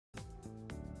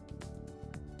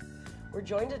We're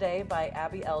joined today by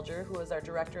Abby Alger, who is our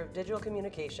Director of Digital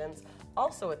Communications,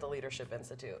 also at the Leadership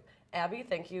Institute. Abby,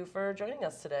 thank you for joining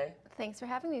us today. Thanks for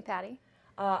having me, Patty.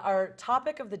 Our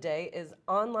topic of the day is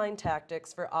online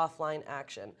tactics for offline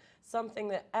action, something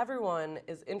that everyone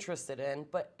is interested in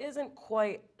but isn't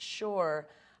quite sure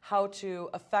how to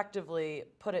effectively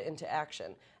put it into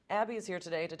action. Abby is here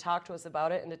today to talk to us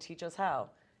about it and to teach us how.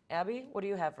 Abby, what do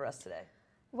you have for us today?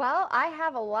 Well, I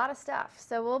have a lot of stuff,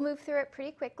 so we'll move through it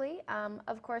pretty quickly.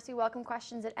 Of course, we welcome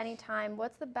questions at any time.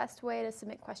 What's the best way to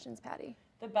submit questions, Patty?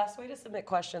 The best way to submit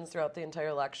questions throughout the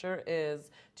entire lecture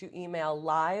is to email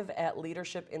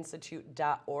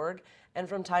live@leadershipinstitute.org. And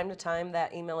from time to time,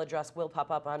 that email address will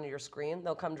pop up on your screen.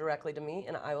 They'll come directly to me,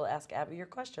 and I will ask Abby your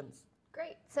questions.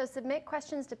 Great. So submit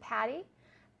questions to Patty,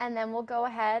 and then we'll go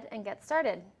ahead and get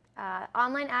started.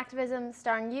 Online activism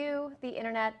starring you, the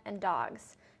internet, and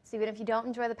dogs. So even if you don't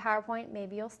enjoy the PowerPoint,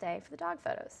 maybe you'll stay for the dog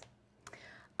photos.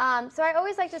 So I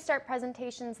always like to start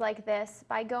presentations like this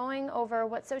by going over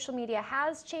what social media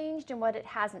has changed and what it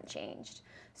hasn't changed.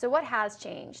 So what has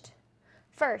changed?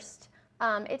 First,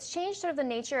 it's changed sort of the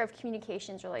nature of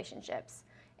communications relationships.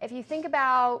 If you think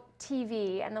about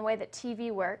TV and the way that TV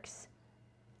works,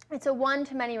 it's a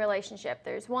one-to-many relationship.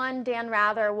 There's one Dan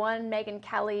Rather, one Megyn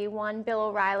Kelly, one Bill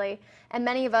O'Reilly, and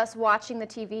many of us watching the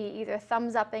TV either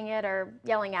thumbs-upping it or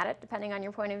yelling at it, depending on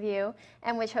your point of view,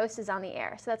 and which host is on the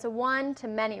air. So that's a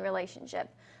one-to-many relationship.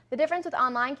 The difference with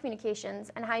online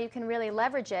communications and how you can really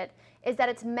leverage it is that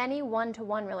it's many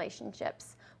one-to-one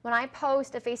relationships. When I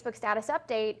post a Facebook status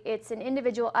update, it's an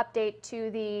individual update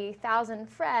to the 1,000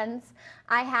 friends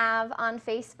I have on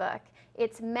Facebook.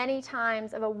 It's many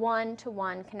times of a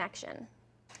one-to-one connection.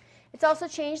 It's also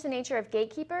changed the nature of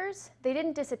gatekeepers. They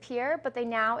didn't disappear, but they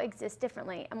now exist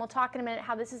differently. And we'll talk in a minute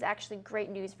how this is actually great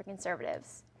news for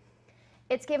conservatives.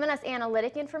 It's given us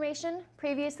analytic information.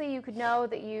 Previously, you could know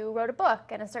that you wrote a book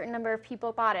and a certain number of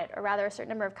people bought it, or rather a certain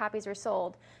number of copies were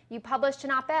sold. You published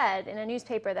an op-ed in a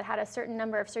newspaper that had a certain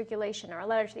number of circulation or a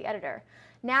letter to the editor.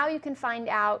 Now you can find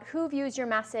out who views your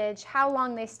message, how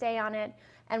long they stay on it,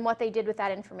 and what they did with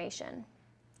that information.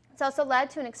 It's also led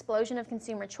to an explosion of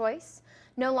consumer choice.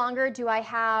 No longer do I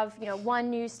have, one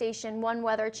news station, one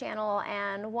weather channel,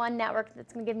 and one network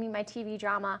that's going to give me my TV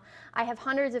drama. I have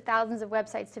hundreds of thousands of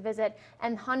websites to visit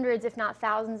and hundreds, if not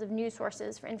thousands, of news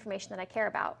sources for information that I care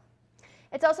about.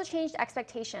 It's also changed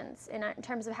expectations in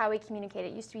terms of how we communicate.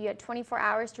 It used to be you had 24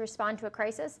 hours to respond to a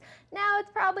crisis. Now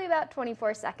it's probably about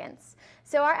 24 seconds.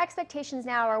 So our expectations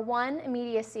now are one,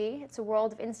 immediacy. It's a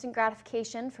world of instant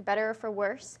gratification for better or for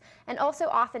worse. And also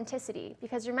authenticity,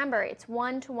 because remember, it's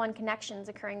one-to-one connections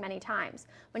occurring many times.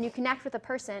 When you connect with a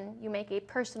person, you make a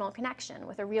personal connection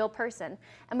with a real person.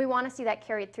 And we want to see that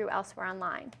carried through elsewhere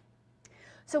online.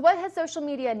 So what has social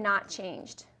media not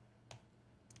changed?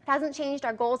 It hasn't changed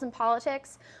our goals in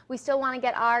politics. We still want to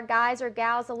get our guys or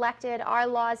gals elected, our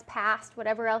laws passed,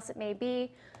 whatever else it may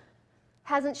be.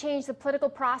 Hasn't changed the political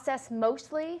process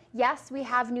mostly. Yes, we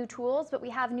have new tools, but we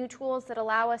have new tools that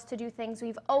allow us to do things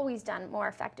we've always done more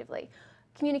effectively.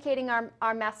 Communicating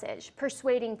our message,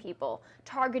 persuading people,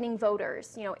 targeting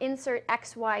voters, insert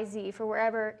XYZ for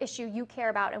wherever issue you care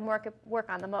about and work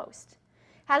on the most.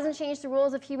 Hasn't changed the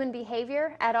rules of human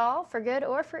behavior at all, for good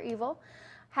or for evil.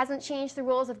 Hasn't changed the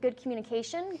rules of good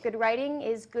communication. Good writing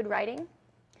is good writing.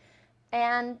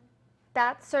 And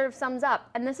that sort of sums up.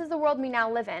 And this is the world we now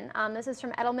live in. This is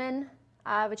from Edelman,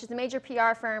 which is a major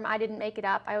PR firm. I didn't make it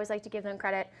up. I always like to give them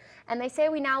credit. And they say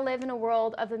we now live in a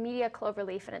world of the media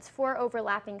cloverleaf, and it's 4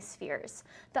 overlapping spheres.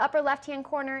 The upper left-hand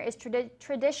corner is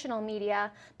traditional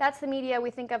media. That's the media we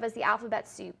think of as the alphabet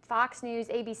soup. Fox News,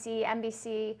 ABC,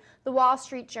 NBC, the Wall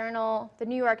Street Journal, the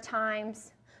New York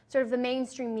Times, sort of the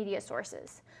mainstream media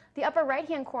sources. The upper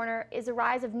right-hand corner is a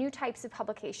rise of new types of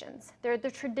publications. They're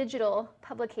the tradigital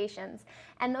publications,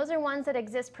 and those are ones that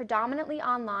exist predominantly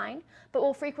online, but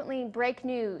will frequently break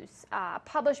news,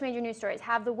 publish major news stories,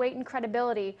 have the weight and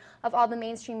credibility of all the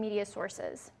mainstream media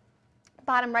sources.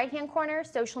 Bottom right-hand corner,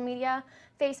 social media,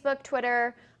 Facebook,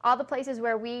 Twitter, all the places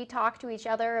where we talk to each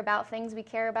other about things we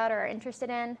care about or are interested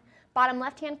in. Bottom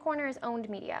left-hand corner is owned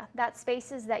media. That's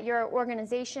spaces that your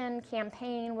organization,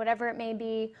 campaign, whatever it may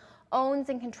be, owns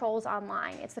and controls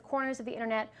online. It's the corners of the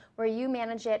internet where you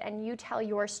manage it and you tell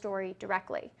your story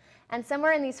directly. And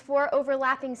somewhere in these 4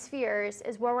 overlapping spheres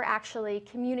is where we're actually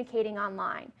communicating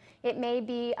online. It may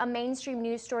be a mainstream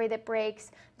news story that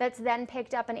breaks, that's then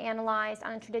picked up and analyzed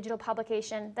on a tradigital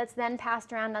publication, that's then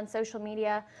passed around on social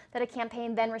media, that a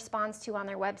campaign then responds to on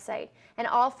their website. And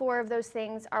all 4 of those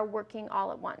things are working all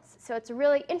at once. So it's a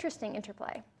really interesting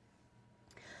interplay.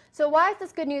 So why is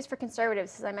this good news for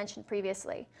conservatives, as I mentioned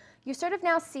previously? You sort of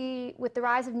now see, with the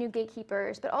rise of new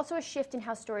gatekeepers, but also a shift in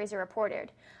how stories are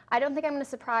reported. I don't think I'm going to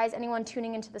surprise anyone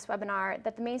tuning into this webinar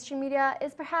that the mainstream media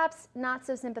is perhaps not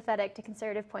so sympathetic to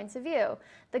conservative points of view.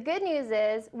 The good news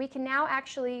is we can now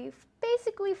actually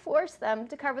basically force them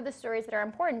to cover the stories that are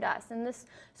important to us, and this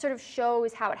sort of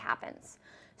shows how it happens.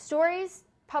 Stories,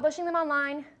 publishing them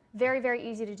online, very, very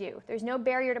easy to do. There's no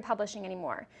barrier to publishing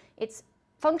anymore. It's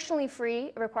functionally free.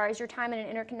 It requires your time and an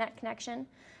internet connection,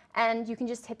 and you can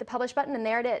just hit the publish button and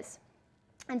there it is.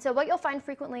 And so what you'll find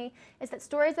frequently is that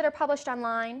stories that are published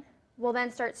online will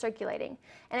then start circulating.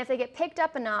 And if they get picked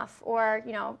up enough, or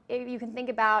if you can think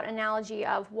about an analogy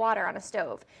of water on a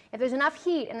stove. If there's enough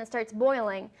heat and it starts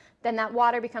boiling, then that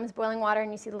water becomes boiling water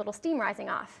and you see the little steam rising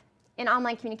off. In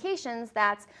online communications,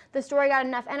 that's the story got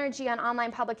enough energy on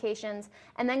online publications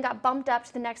and then got bumped up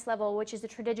to the next level, which is the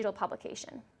tradigital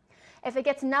publication. If it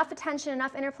gets enough attention,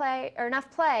 enough interplay, or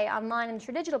enough play online in the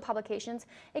tradigital publications,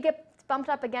 it gets bumped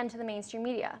up again to the mainstream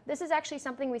media. This is actually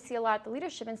something we see a lot at the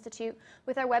Leadership Institute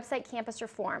with our website Campus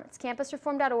Reform. It's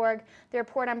campusreform.org. They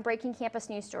report on breaking campus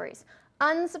news stories.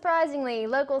 Unsurprisingly,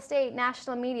 local, state,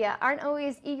 national media aren't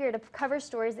always eager to cover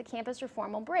stories that Campus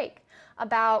Reform will break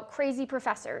about crazy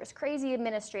professors, crazy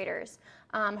administrators,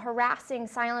 harassing,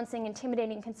 silencing,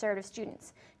 intimidating conservative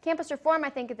students. Campus Reform,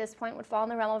 I think at this point, would fall in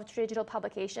the realm of a digital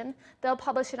publication. They'll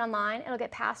publish it online, it'll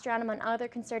get passed around among other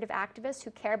conservative activists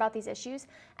who care about these issues,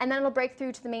 and then it'll break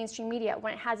through to the mainstream media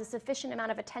when it has a sufficient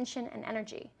amount of attention and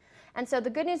energy. And so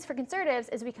the good news for conservatives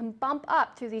is we can bump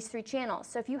up through these three channels.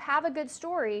 So if you have a good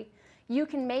story, you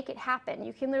can make it happen.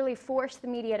 You can literally force the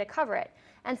media to cover it.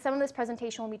 And some of this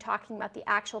presentation will be talking about the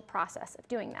actual process of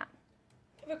doing that.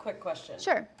 I have a quick question.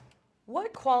 Sure.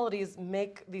 What qualities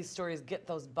make these stories get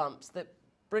those bumps that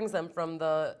brings them from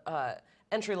the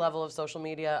entry level of social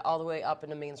media all the way up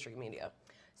into mainstream media?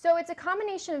 So it's a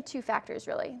combination of two factors,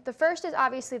 really. The first is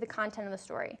obviously the content of the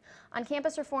story. On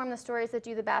Campus Reform, the stories that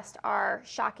do the best are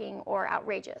shocking or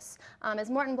outrageous. As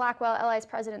Morton Blackwell, LI's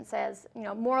president, says,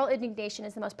 moral indignation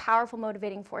is the most powerful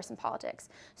motivating force in politics.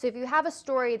 So if you have a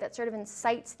story that sort of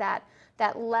incites that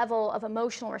level of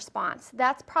emotional response,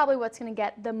 that's probably what's going to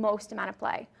get the most amount of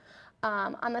play.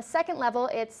 On the second level,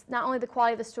 it's not only the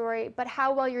quality of the story, but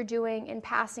how well you're doing in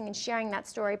passing and sharing that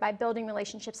story by building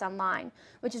relationships online,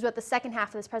 which is what the second half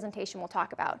of this presentation will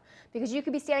talk about. Because you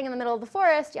could be standing in the middle of the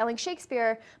forest yelling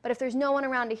Shakespeare, but if there's no one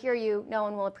around to hear you, no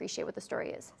one will appreciate what the story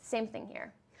is. Same thing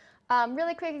here.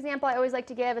 Really quick example I always like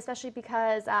to give, especially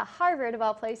because Harvard, of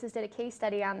all places, did a case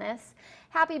study on this.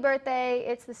 Happy birthday.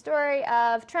 It's the story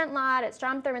of Trent Lott at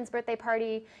Strom Thurmond's birthday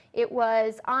party. It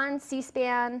was on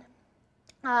C-SPAN.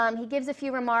 He gives a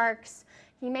few remarks.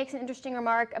 He makes an interesting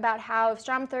remark about how if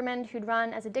Strom Thurmond, who'd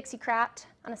run as a Dixiecrat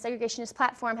on a segregationist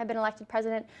platform, had been elected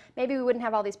president, maybe we wouldn't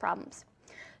have all these problems.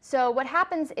 So what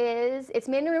happens is it's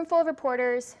made in a room full of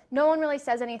reporters. No one really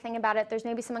says anything about it. There's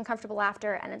maybe some uncomfortable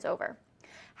laughter, and it's over.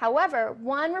 However,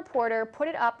 one reporter put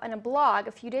it up on a blog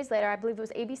a few days later. I believe it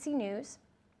was ABC News,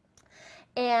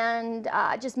 and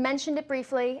just mentioned it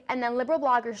briefly. And then liberal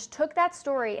bloggers took that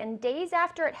story, and days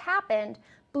after it happened,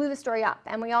 blew the story up.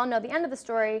 And we all know the end of the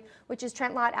story, which is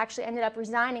Trent Lott actually ended up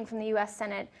resigning from the US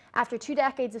Senate after 2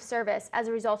 decades of service as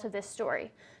a result of this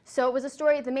story. So it was a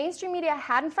story the mainstream media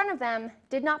had in front of them,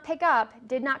 did not pick up,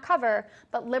 did not cover,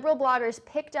 but liberal bloggers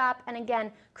picked up and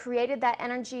again created that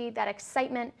energy, that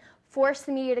excitement, forced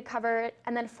the media to cover it,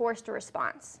 and then forced a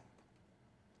response.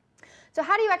 So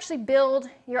how do you actually build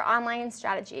your online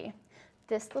strategy?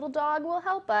 This little dog will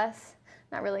help us.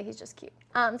 Not really, he's just cute.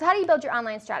 So how do you build your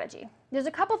online strategy? There's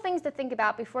a couple things to think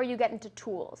about before you get into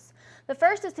tools. The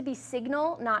first is to be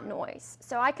signal, not noise.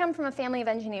 So I come from a family of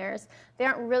engineers. They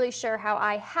aren't really sure how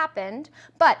I happened,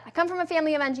 but I come from a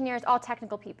family of engineers, all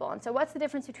technical people. And so what's the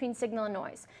difference between signal and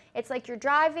noise? It's like you're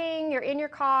driving, you're in your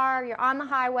car, you're on the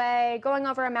highway, going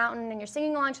over a mountain, and you're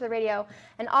singing along to the radio,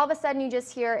 and all of a sudden you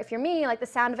just hear, if you're me, like the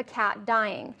sound of a cat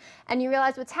dying. And you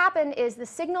realize what's happened is the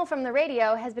signal from the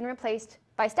radio has been replaced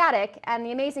by static, and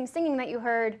the amazing singing that you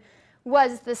heard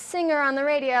was the singer on the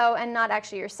radio and not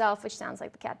actually yourself, which sounds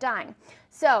like the cat dying.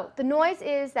 So the noise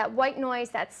is that white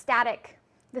noise, that static.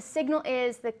 The signal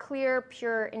is the clear,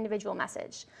 pure individual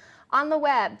message. On the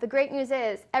web, the great news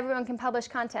is everyone can publish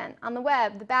content. On the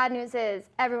web, the bad news is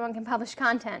everyone can publish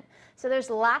content. So there's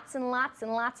lots and lots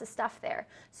and lots of stuff there.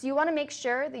 So you want to make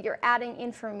sure that you're adding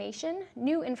information,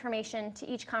 new information to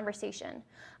each conversation.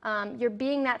 You're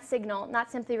being that signal,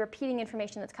 not simply repeating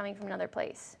information that's coming from another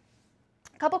place.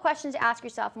 A couple questions to ask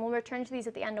yourself, and we'll return to these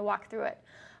at the end to walk through it.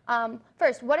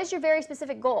 First, what is your very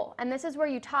specific goal? And this is where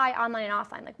you tie online and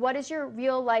offline. Like, what is your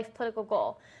real life political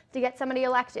goal? To get somebody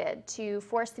elected, to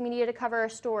force the media to cover a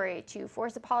story, to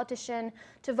force a politician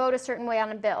to vote a certain way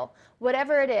on a bill,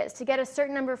 whatever it is, to get a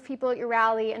certain number of people at your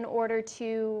rally in order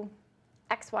to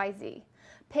XYZ.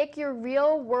 Pick your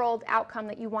real world outcome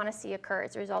that you want to see occur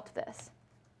as a result of this.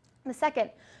 The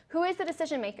second, who is the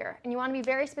decision maker? And you want to be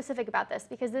very specific about this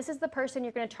because this is the person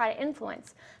you're going to try to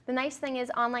influence. The nice thing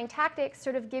is online tactics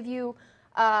sort of give you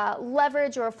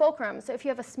leverage or a fulcrum. So if you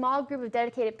have a small group of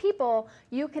dedicated people,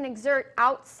 you can exert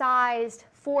outsized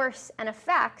force and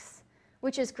effects,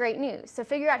 which is great news. So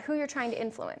figure out who you're trying to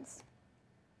influence.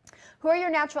 Who are your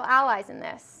natural allies in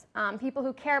this? People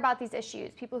who care about these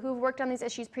issues, people who've worked on these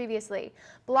issues previously,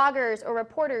 bloggers or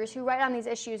reporters who write on these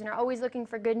issues and are always looking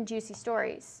for good and juicy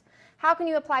stories. How can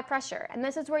you apply pressure? And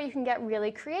this is where you can get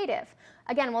really creative.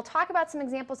 Again, we'll talk about some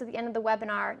examples at the end of the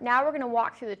webinar. Now we're going to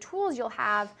walk through the tools you'll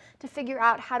have to figure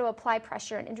out how to apply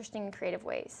pressure in interesting and creative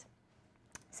ways.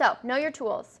 So, know your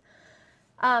tools.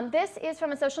 This is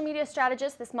from a social media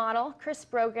strategist, this model, Chris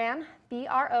Brogan,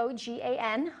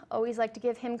 B-R-O-G-A-N. Always like to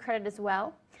give him credit as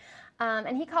well.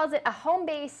 And he calls it a home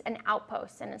base and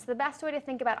outpost. And it's the best way to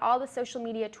think about all the social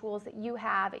media tools that you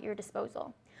have at your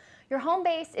disposal. Your home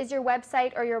base is your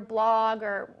website or your blog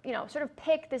or, sort of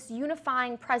pick this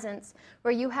unifying presence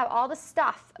where you have all the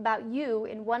stuff about you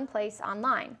in one place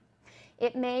online.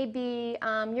 It may be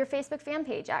your Facebook fan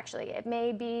page, actually. It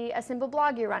may be a simple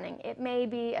blog you're running. It may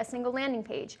be a single landing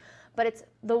page. But it's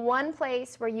the one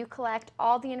place where you collect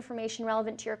all the information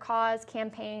relevant to your cause,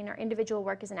 campaign, or individual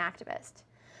work as an activist.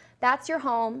 That's your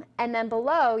home, and then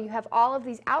below you have all of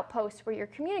these outposts where you're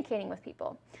communicating with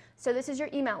people. So this is your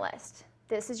email list.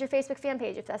 This is your Facebook fan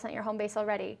page if that's not your home base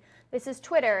already. This is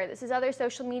Twitter. This is other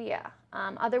social media,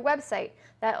 other website,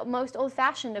 that most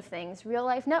old-fashioned of things,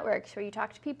 real-life networks where you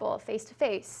talk to people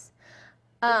face-to-face.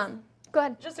 Go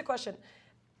ahead. Just a question.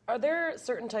 Are there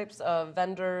certain types of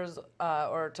vendors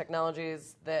or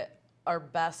technologies that are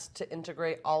best to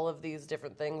integrate all of these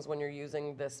different things when you're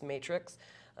using this matrix?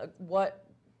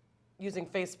 Using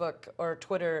Facebook or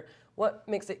Twitter, what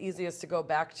makes it easiest to go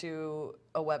back to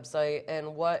a website,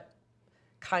 and what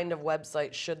kind of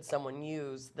website should someone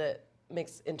use that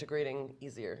makes integrating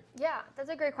easier? Yeah, that's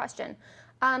a great question.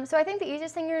 So I think the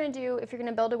easiest thing you're going to do if you're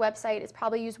going to build a website is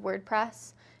probably use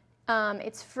WordPress.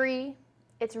 It's free.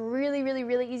 It's really, really,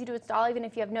 really easy to install even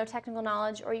if you have no technical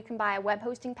knowledge, or you can buy a web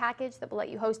hosting package that will let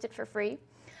you host it for free.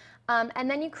 And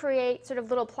then you create sort of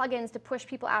little plugins to push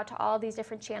people out to all of these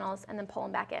different channels and then pull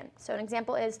them back in. So an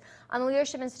example is on the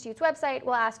Leadership Institute's website,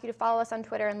 we'll ask you to follow us on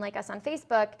Twitter and like us on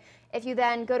Facebook. If you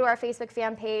then go to our Facebook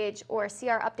fan page or see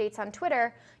our updates on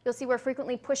Twitter, you'll see we're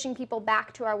frequently pushing people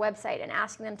back to our website and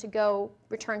asking them to go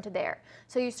return to there.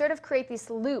 So you sort of create this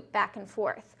loop back and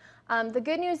forth. The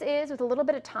good news is, with a little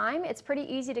bit of time, it's pretty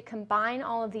easy to combine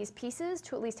all of these pieces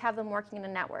to at least have them working in a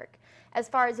network. As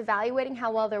far as evaluating how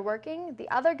well they're working, the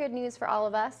other good news for all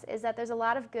of us is that there's a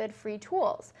lot of good free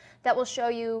tools that will show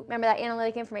you, remember that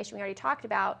analytic information we already talked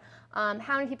about,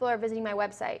 how many people are visiting my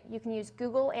website. You can use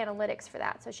Google Analytics for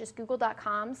that. So it's just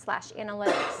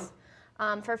google.com/analytics.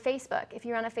 For Facebook, if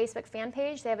you're on a Facebook fan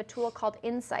page, they have a tool called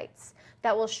Insights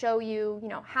that will show you,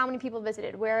 how many people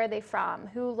visited, where are they from,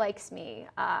 who likes me,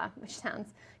 which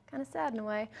sounds kind of sad in a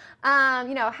way. How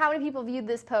many people viewed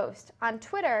this post. On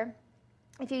Twitter,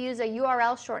 if you use a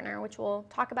URL shortener, which we'll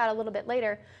talk about a little bit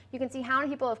later, you can see how many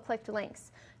people have clicked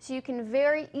links. So you can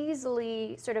very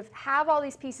easily sort of have all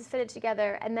these pieces fitted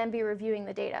together and then be reviewing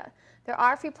the data. There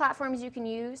are free platforms you can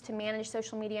use to manage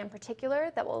social media in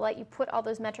particular that will let you put all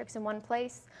those metrics in one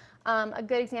place. A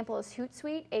good example is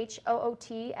Hootsuite,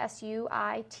 Hootsuite,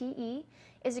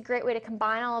 is a great way to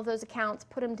combine all of those accounts,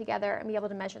 put them together, and be able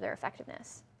to measure their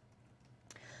effectiveness.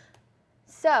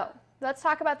 So let's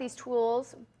talk about these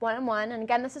tools one-on-one. And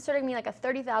again, this is sort of like a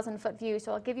 30,000-foot view,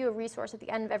 so I'll give you a resource at the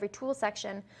end of every tool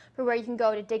section for where you can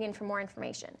go to dig in for more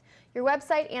information. Your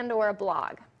website and or a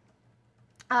blog.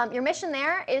 Your mission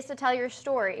there is to tell your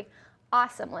story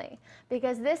awesomely,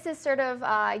 because this is sort of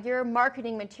your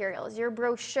marketing materials, your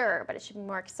brochure, but it should be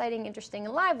more exciting, interesting,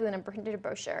 and lively than a printed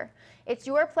brochure. It's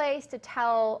your place to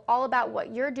tell all about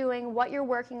what you're doing, what you're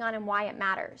working on, and why it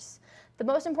matters. The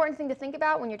most important thing to think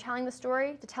about when you're telling the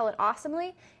story, to tell it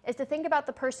awesomely, is to think about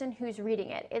the person who's reading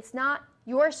it. It's not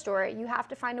your story. You have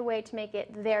to find a way to make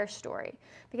it their story.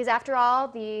 Because after all,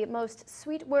 the most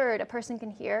sweet word a person can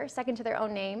hear, second to their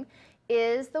own name,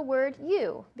 is the word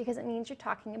you, because it means you're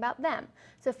talking about them.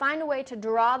 So find a way to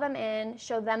draw them in,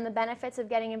 show them the benefits of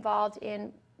getting involved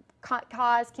in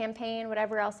cause, campaign,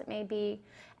 whatever else it may be,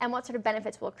 and what sort of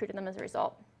benefits will accrue to them as a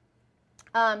result.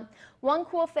 One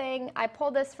cool thing, I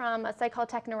pulled this from a site called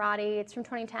Technorati. It's from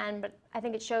 2010, but I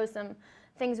think it shows some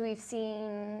things we've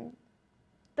seen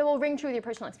that will ring true with your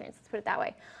personal experience, let's put it that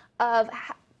way, of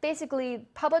basically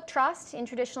public trust in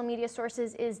traditional media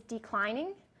sources is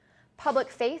declining. Public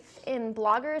faith in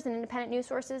bloggers and independent news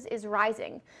sources is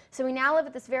rising. So we now live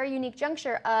at this very unique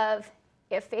juncture of,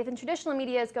 if faith in traditional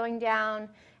media is going down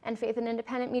and faith in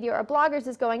independent media or bloggers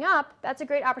is going up, that's a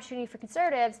great opportunity for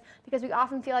conservatives, because we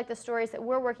often feel like the stories that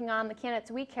we're working on, the candidates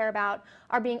we care about,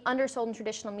 are being undersold in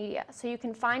traditional media. So you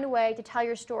can find a way to tell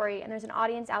your story, and there's an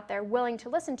audience out there willing to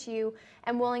listen to you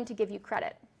and willing to give you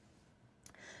credit.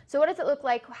 So what does it look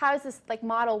like? How does this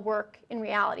model work in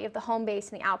reality of the home base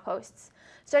and the outposts?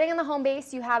 Starting on the home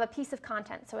base, you have a piece of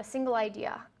content, so a single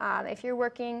idea. If you're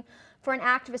working for an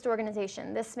activist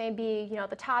organization, this may be,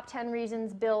 the top 10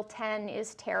 reasons Bill 10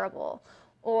 is terrible,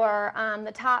 or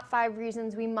the top 5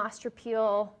 reasons we must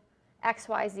repeal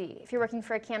XYZ. If you're working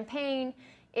for a campaign,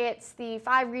 it's the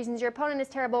 5 reasons your opponent is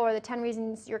terrible, or the 10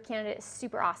 reasons your candidate is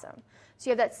super awesome. So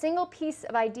you have that single piece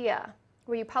of idea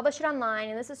where you publish it online,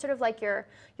 and this is sort of like your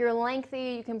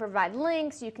lengthy, you can provide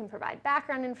links, you can provide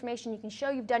background information, you can show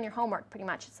you've done your homework pretty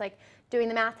much. It's like doing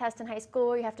the math test in high school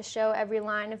where you have to show every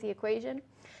line of the equation.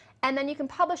 And then you can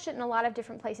publish it in a lot of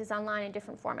different places online in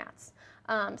different formats.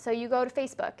 So you go to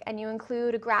Facebook and you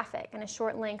include a graphic and a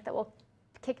short link that will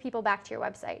kick people back to your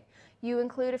website. You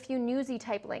include a few newsy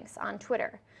type links on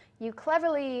Twitter. You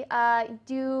cleverly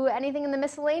do anything in the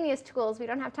miscellaneous tools we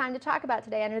don't have time to talk about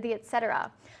today under the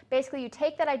etc. Basically, you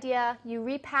take that idea, you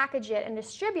repackage it and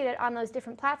distribute it on those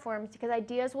different platforms, because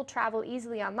ideas will travel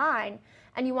easily online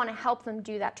and you want to help them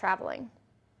do that traveling.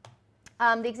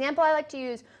 The example I like to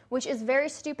use, which is very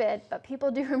stupid, but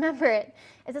people do remember it,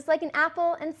 is it's like an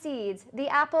apple and seeds. The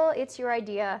apple, it's your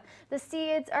idea. The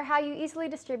seeds are how you easily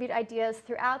distribute ideas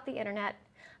throughout the internet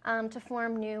to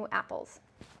form new apples.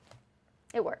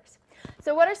 It works.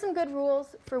 So what are some good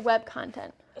rules for web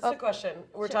content? That's a question.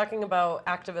 We're talking about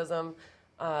activism,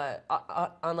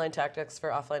 online tactics for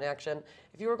offline action.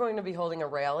 If you were going to be holding a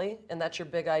rally, and that's your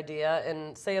big idea,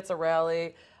 and say it's a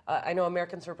rally, I know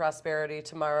Americans for Prosperity,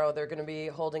 tomorrow they're going to be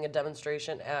holding a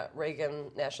demonstration at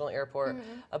Reagan National Airport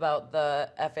about the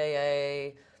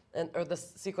FAA or the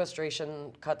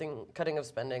sequestration, cutting of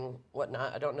spending,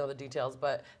 whatnot. I don't know the details,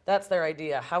 but that's their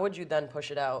idea. How would you then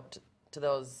push it out to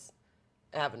those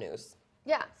avenues?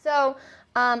 Yeah, so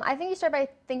I think you start by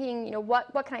thinking,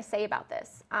 what can I say about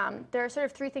this? There are sort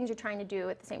of 3 things you're trying to do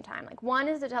at the same time. Like, one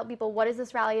is to tell people what is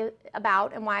this rally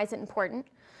about and why is it important.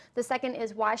 The second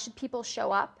is why should people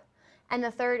show up? And the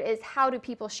third is how do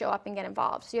people show up and get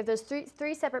involved? So you have those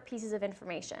three separate pieces of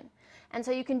information. And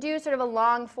so you can do sort of a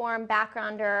long form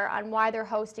backgrounder on why they're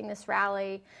hosting this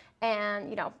rally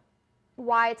and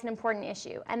why it's an important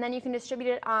issue. And then you can distribute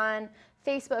it on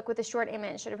Facebook with a short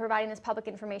image, sort of providing this public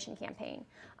information campaign.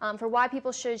 For why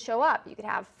people should show up, you could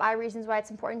have 5 reasons why it's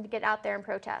important to get out there and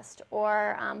protest,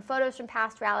 or photos from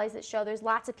past rallies that show there's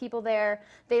lots of people there,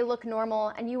 they look normal,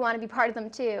 and you want to be part of them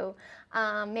too.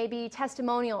 Maybe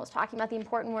testimonials talking about the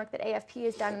important work that AFP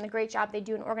has done and the great job they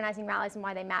do in organizing rallies and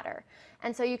why they matter.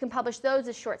 And so you can publish those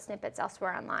as short snippets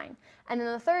elsewhere online. And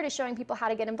then the third is showing people how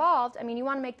to get involved. I mean, you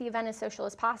want to make the event as social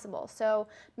as possible. So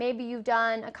maybe you've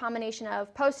done a combination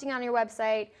of posting on your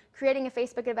website, creating a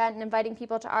Facebook event and inviting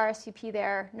people to RSVP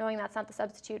there, knowing that's not the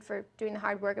substitute for doing the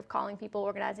hard work of calling people,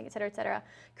 organizing, et cetera,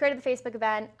 created the Facebook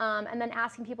event, and then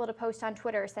asking people to post on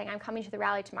Twitter saying, I'm coming to the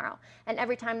rally tomorrow. And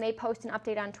every time they post an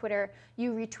update on Twitter,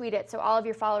 you retweet it so all of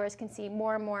your followers can see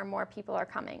more and more and more people are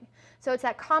coming. So it's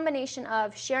that combination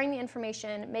of sharing the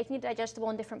information, making it digestible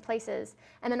in different places,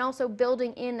 and then also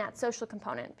building in that social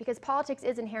component, because politics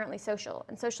is inherently social,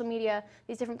 and social media,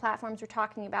 these different platforms we're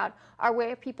talking about, are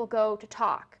where people go to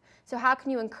talk. So how can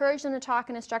you encourage them to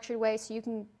talk in a structured way so you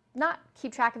can not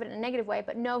keep track of it in a negative way,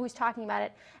 but know who's talking about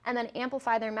it, and then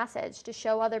amplify their message to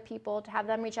show other people, to have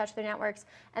them reach out to their networks,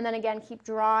 and then again keep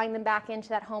drawing them back into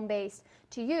that home base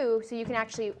to you so you can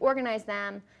actually organize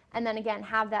them, and then again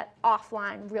have that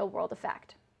offline real world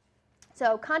effect.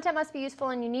 So content must be useful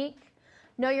and unique.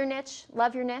 Know your niche,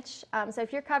 love your niche. So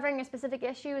if you're covering a specific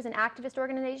issue as an activist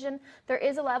organization, there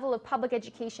is a level of public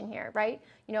education here, right?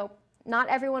 Not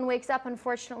everyone wakes up,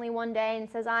 unfortunately, one day and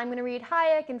says, I'm going to read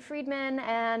Hayek and Friedman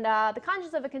and The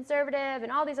Conscience of a Conservative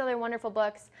and all these other wonderful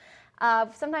books.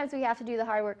 Sometimes we have to do the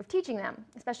hard work of teaching them,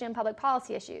 especially on public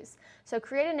policy issues. So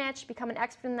create a niche, become an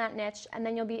expert in that niche, and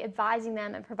then you'll be advising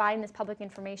them and providing this public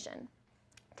information.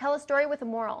 Tell a story with a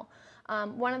moral.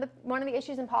 One of the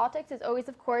issues in politics is always,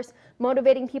 of course,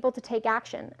 motivating people to take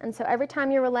action. And so every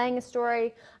time you're relaying a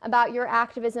story about your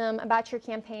activism, about your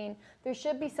campaign, there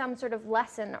should be some sort of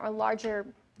lesson or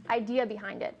larger idea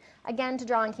behind it. Again, to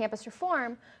draw on campus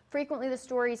reform, frequently the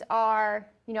stories are,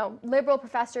 liberal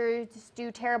professors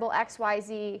do terrible X, Y,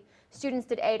 Z, students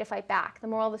did A to fight back. The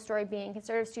moral of the story being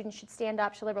conservative students should stand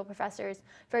up to liberal professors.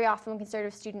 Very often when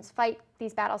conservative students fight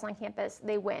these battles on campus,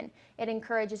 they win. It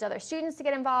encourages other students to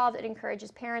get involved. It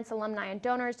encourages parents, alumni, and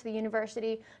donors to the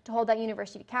university to hold that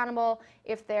university accountable.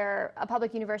 If they're a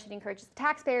public university, it encourages the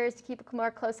taxpayers to keep a more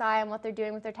close eye on what they're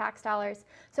doing with their tax dollars.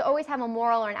 So always have a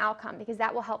moral or an outcome, because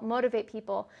that will help motivate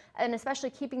people, and especially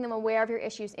keeping them aware of your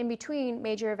issues in between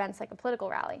major events like a political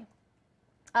rally.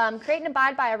 Create and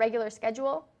abide by a regular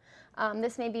schedule.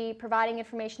 This may be providing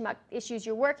information about issues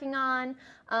you're working on,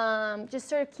 just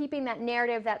sort of keeping that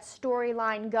narrative, that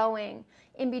storyline going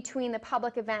in between the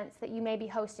public events that you may be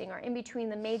hosting, or in between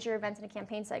the major events in a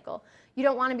campaign cycle. You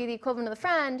don't want to be the equivalent of the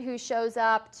friend who shows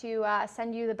up to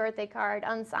send you the birthday card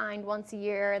unsigned once a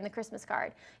year and the Christmas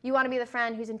card. You want to be the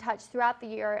friend who's in touch throughout the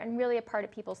year and really a part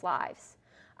of people's lives.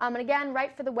 And again,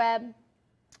 write for the web.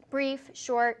 Brief,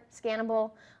 short,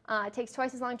 scannable. It takes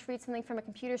twice as long to read something from a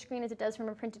computer screen as it does from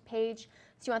a printed page.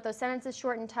 So you want those sentences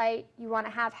short and tight. You want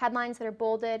to have headlines that are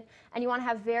bolded. And you want to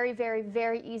have very, very,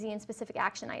 very easy and specific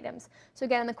action items. So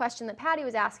again, the question that Patty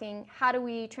was asking, how do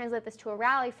we translate this to a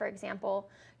rally, for example?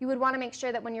 You would want to make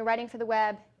sure that when you're writing for the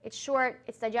web, it's short,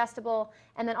 it's digestible,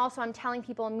 and then also I'm telling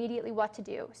people immediately what to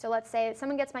do. So let's say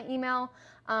someone gets my email,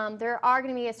 there are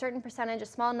going to be a certain percentage, a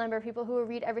small number of people who will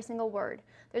read every single word.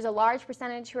 There's a large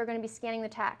percentage who are going to be scanning the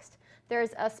text.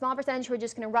 There's a small percentage who are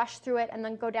just going to rush through it and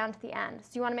then go down to the end. So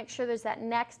you want to make sure there's that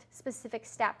next specific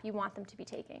step you want them to be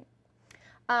taking.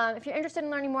 If you're interested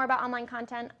in learning more about online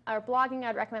content or blogging,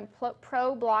 I'd recommend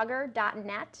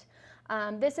problogger.net.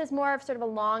 This is more of sort of a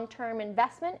long-term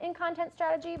investment in content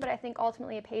strategy, but I think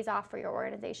ultimately it pays off for your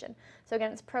organization. So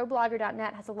again, it's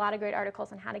problogger.net, has a lot of great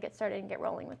articles on how to get started and get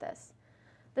rolling with this.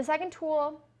 The second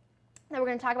tool that we're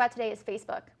going to talk about today is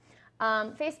Facebook.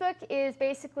 Facebook is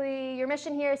basically, your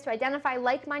mission here is to identify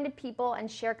like-minded people and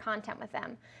share content with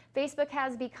them. Facebook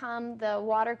has become the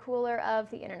water cooler of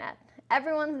the internet.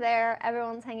 Everyone's there,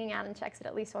 everyone's hanging out and checks it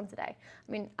at least once a day.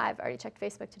 I mean, I've already checked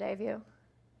Facebook today, have you?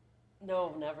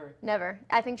 No, never. Never.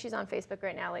 I think she's on Facebook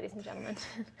right now, ladies and gentlemen.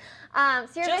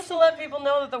 Just to let people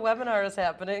know that the webinar is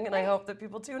happening, and I hope that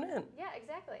people tune in. Yeah,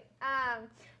 exactly.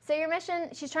 So your mission,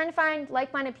 she's trying to find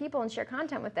like-minded people and share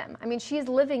content with them. I mean, she's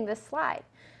living this slide.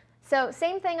 So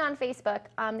same thing on Facebook.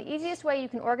 The easiest way you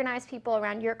can organize people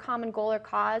around your common goal or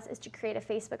cause is to create a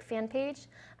Facebook fan page.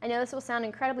 I know this will sound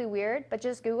incredibly weird, but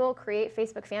just Google create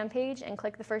Facebook fan page and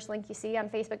click the first link you see on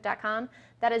facebook.com.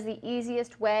 That is the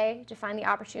easiest way to find the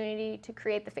opportunity to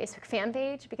create the Facebook fan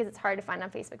page, because it's hard to find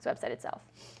on Facebook's website itself.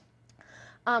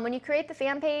 When you create the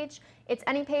fan page, it's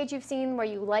any page you've seen where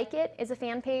you like it is a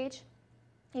fan page.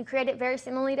 You create it very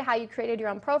similarly to how you created your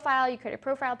own profile. You create a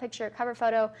profile picture, a cover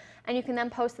photo, and you can then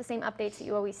post the same updates that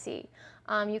you always see.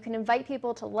 You can invite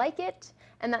people to like it,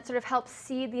 and that sort of helps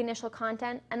seed the initial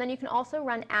content. And then you can also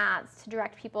run ads to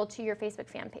direct people to your Facebook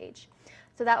fan page.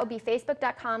 So that would be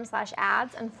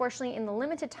facebook.com/ads. Unfortunately, in the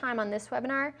limited time on this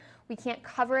webinar, we can't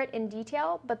cover it in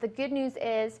detail, but the good news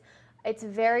is it's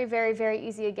very, very, very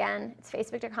easy again. It's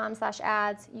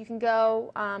facebook.com/ads. You can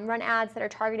go run ads that are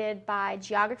targeted by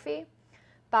geography,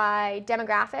 by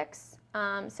demographics,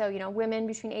 so women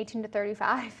between 18 to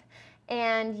 35,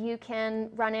 and you can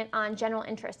run it on general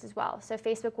interest as well. So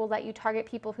Facebook will let you target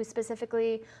people who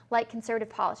specifically like conservative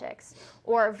politics,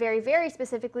 or very, very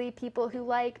specifically people who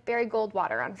like Barry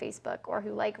Goldwater on Facebook, or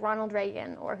who like Ronald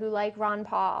Reagan, or who like Ron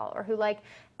Paul, or who like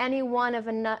any one of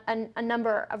a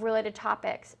number of related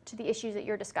topics to the issues that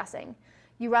you're discussing.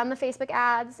 You run the Facebook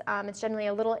ads. It's generally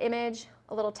a little image,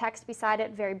 a little text beside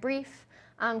it, very brief.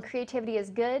 Creativity is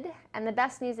good, and the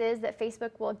best news is that Facebook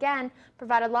will, again,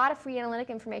 provide a lot of free analytic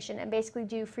information and basically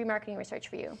do free marketing research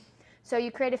for you. So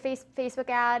you create a Facebook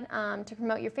ad to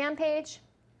promote your fan page.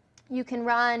 You can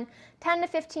run 10 to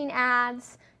 15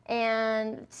 ads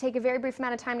and take a very brief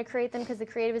amount of time to create them because the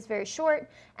creative is very short,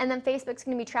 and then Facebook's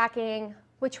going to be tracking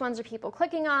which ones are people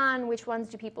clicking on, which ones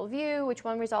do people view, which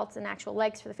one results in actual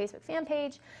likes for the Facebook fan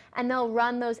page, and they'll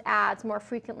run those ads more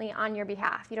frequently on your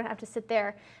behalf. You don't have to sit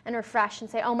there and refresh and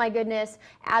say, oh my goodness,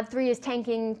 ad 3 is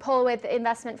tanking, pull away the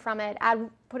investment from it,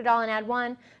 put it all in ad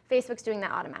 1. Facebook's doing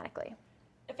that automatically.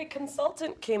 If a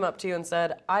consultant came up to you and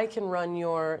said, I can run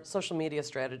your social media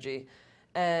strategy,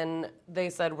 and they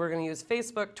said, we're going to use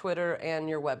Facebook, Twitter, and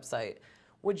your website,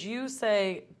 would you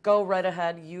say, go right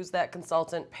ahead, use that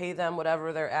consultant, pay them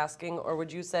whatever they're asking, or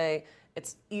would you say,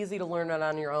 it's easy to learn it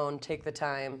on your own, take the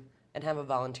time, and have a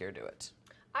volunteer do it?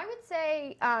 I would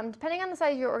say, depending on the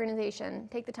size of your organization,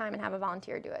 take the time and have a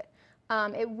volunteer do it.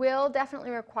 It will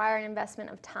definitely require an investment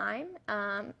of time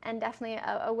and definitely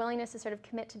a willingness to sort of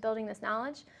commit to building this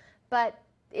knowledge. But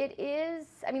it is,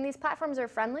 I mean, these platforms are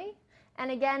friendly. And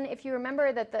again, if you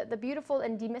remember that the beautiful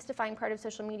and demystifying part of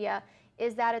social media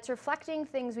is that it's reflecting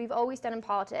things we've always done in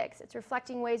politics. It's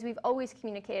reflecting ways we've always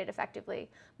communicated effectively,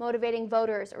 motivating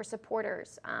voters or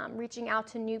supporters, reaching out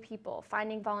to new people,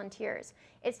 finding volunteers.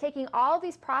 It's taking all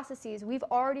these processes we've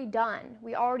already done,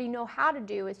 we already know how to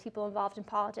do as people involved in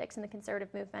politics and the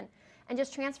conservative movement, and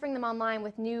just transferring them online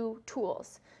with new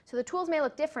tools. So the tools may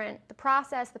look different, the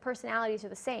process, the personalities are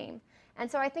the same. And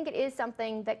so I think it is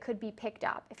something that could be picked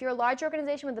up. If you're a large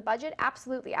organization with a budget,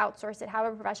 absolutely outsource it, have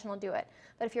a professional do it.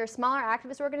 But if you're a smaller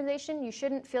activist organization, you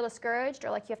shouldn't feel discouraged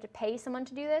or like you have to pay someone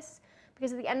to do this,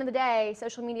 because at the end of the day,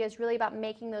 social media is really about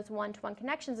making those one-to-one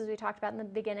connections, as we talked about in the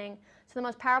beginning. So the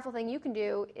most powerful thing you can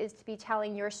do is to be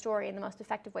telling your story in the most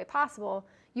effective way possible.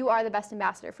 You are the best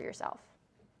ambassador for yourself.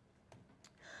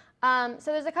 So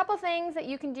there's a couple things that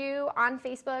you can do on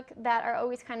Facebook that are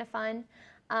always kind of fun.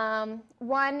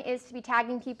 One is to be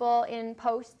tagging people in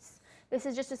posts. This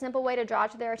is just a simple way to draw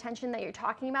to their attention that you're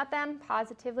talking about them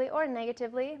positively or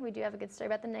negatively. We do have a good story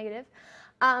about the negative.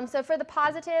 So for the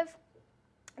positive,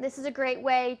 this is a great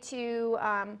way to,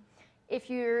 if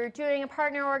you're doing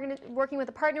working with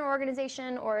a partner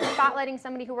organization or spotlighting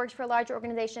somebody who works for a larger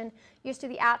organization, use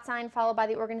the @ sign followed by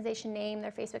the organization name,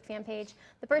 their Facebook fan page.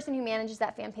 The person who manages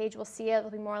that fan page will see it. They'll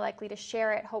be more likely to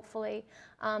share it, hopefully,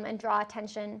 and draw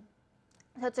attention.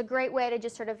 So it's a great way to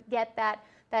just sort of get that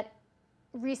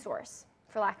resource,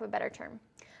 for lack of a better term.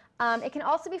 It can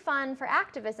also be fun for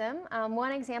activism.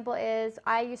 One example is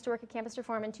I used to work at Campus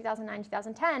Reform in 2009,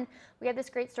 2010. We had this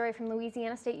great story from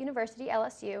Louisiana State University,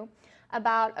 LSU,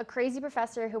 about a crazy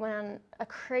professor who went on a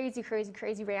crazy, crazy,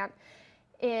 crazy rant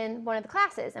in one of the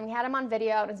classes. And we had him on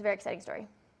video, and it was a very exciting story.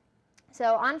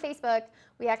 So on Facebook,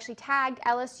 we actually tagged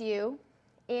LSU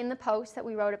in the post that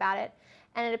we wrote about it.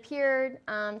 And it appeared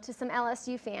to some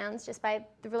LSU fans just by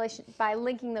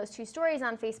linking those two stories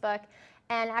on Facebook,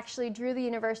 and actually drew the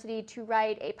university to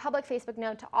write a public Facebook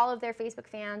note to all of their Facebook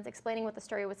fans explaining what the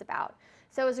story was about.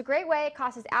 So it was a great way. It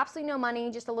cost us absolutely no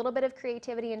money, just a little bit of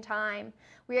creativity and time.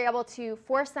 We were able to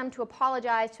force them to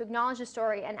apologize, to acknowledge the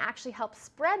story, and actually help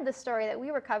spread the story that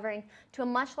we were covering to a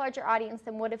much larger audience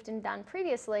than would have been done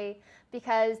previously,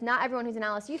 because not everyone who's an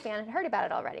LSU fan had heard about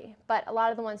it already. But a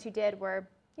lot of the ones who did were,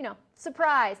 you know,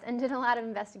 surprised and did a lot of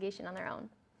investigation on their own.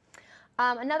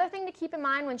 Another thing to keep in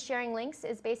mind when sharing links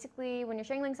is basically when you're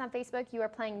sharing links on Facebook, you are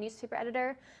playing newspaper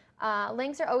editor.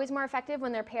 Links are always more effective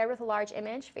when they're paired with a large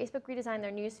image. Facebook redesigned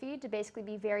their newsfeed to basically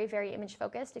be very, very image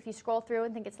focused. If you scroll through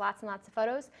and think it's lots and lots of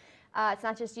photos, it's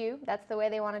not just you. That's the way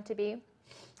they want it to be.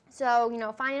 So, you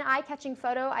know, find an eye-catching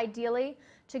photo, ideally,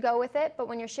 to go with it. But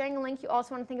when you're sharing a link, you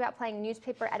also want to think about playing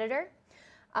newspaper editor.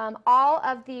 All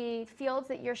of the fields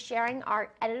that you're sharing are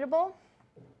editable.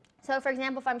 So for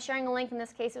example, if I'm sharing a link, in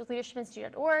this case it was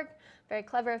leadershipinstitute.org, very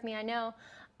clever of me, I know.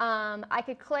 I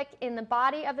could click in the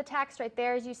body of the text right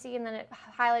there, as you see, and then it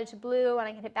highlighted to blue, and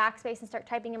I could hit backspace and start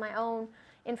typing in my own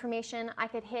information. I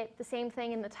could hit the same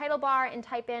thing in the title bar and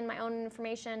type in my own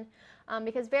information,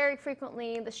 because very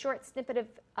frequently the short snippet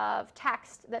of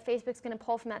text that Facebook's going to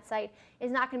pull from that site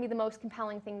is not going to be the most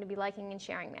compelling thing to be liking and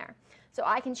sharing there. So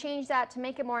I can change that to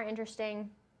make it more interesting.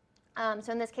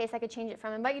 So in this case, I could change it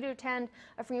from invite you to attend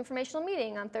a free informational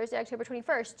meeting on Thursday, October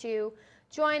 21st, to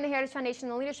join the Heritage Foundation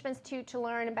and the Leadership Institute to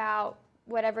learn about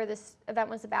whatever this event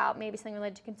was about, maybe something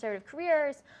related to conservative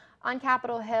careers on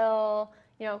Capitol Hill.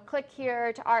 You know, click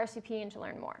here to RSVP and to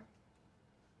learn more.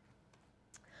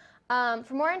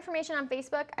 For more information on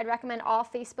Facebook, I'd recommend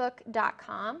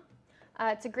allfacebook.com.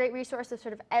 It's a great resource of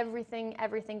sort of everything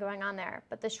going on there.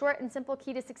 But the short and simple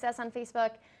key to success on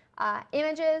Facebook,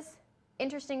 images,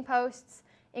 interesting posts,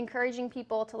 encouraging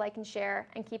people to like and share,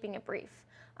 and keeping it brief.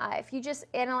 If you just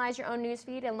analyze your own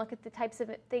newsfeed and look at the types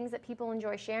of things that people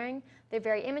enjoy sharing, they're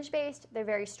very image-based, they're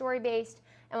very story-based,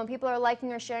 and when people are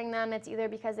liking or sharing them, it's either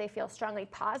because they feel strongly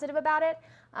positive about it.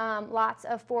 Lots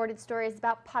of forwarded stories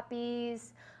about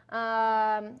puppies,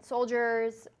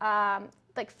 soldiers,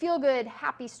 like feel-good,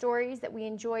 happy stories that we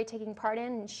enjoy taking part in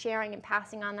and sharing and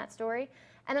passing on that story.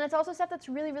 And then it's also stuff that's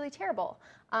really, really terrible.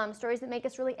 Stories that make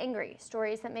us really angry,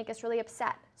 stories that make us really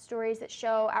upset, stories that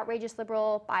show outrageous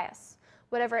liberal bias,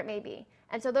 whatever it may be.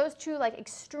 And so those two like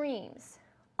extremes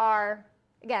are,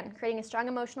 again, creating a strong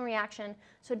emotional reaction.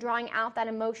 So drawing out that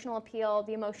emotional appeal,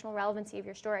 the emotional relevancy of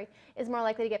your story is more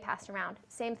likely to get passed around.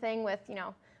 Same thing with, you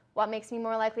know, what makes me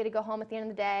more likely to go home at the end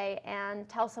of the day and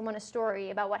tell someone a story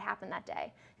about what happened that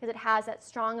day, because it has that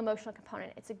strong emotional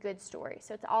component. It's a good story.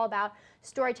 So it's all about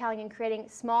storytelling and creating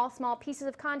small, small pieces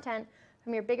of content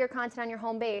from your bigger content on your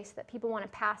home base that people want to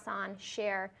pass on,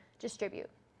 share, distribute.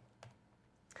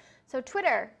 So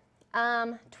Twitter.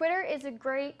 Twitter is a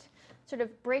great sort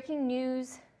of breaking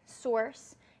news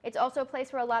source. It's also a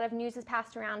place where a lot of news is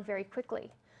passed around very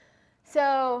quickly.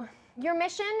 So your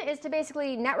mission is to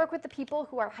basically network with the people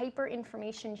who are hyper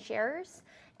information sharers,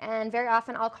 and very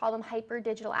often I'll call them hyper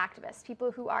digital activists,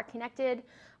 people who are connected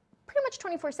pretty much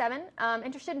 24/7,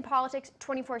 interested in politics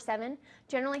 24/7,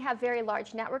 generally have very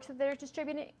large networks that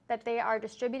they are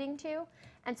distributing to,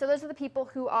 and so those are the people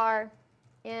who are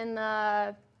in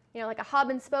the, like a hub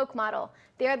and spoke model.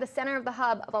 They are the center of the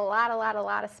hub of a lot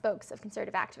of spokes of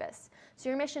conservative activists. So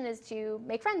your mission is to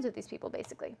make friends with these people,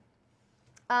 basically.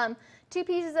 Two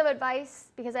pieces of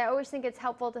advice, because I always think it's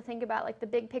helpful to think about like the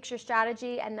big picture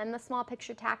strategy and then the small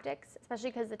picture tactics,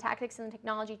 especially because the tactics and the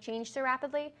technology change so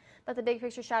rapidly, but the big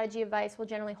picture strategy advice will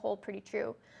generally hold pretty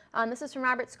true. This is from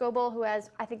Robert Scoble, who has,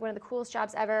 I think, one of the coolest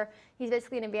jobs ever. He's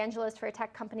basically an evangelist for a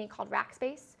tech company called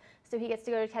Rackspace, so he gets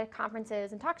to go to tech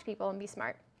conferences and talk to people and be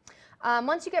smart.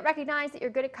 Once you get recognized that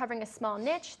you're good at covering a small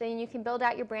niche, then you can build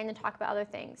out your brand and talk about other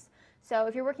things. So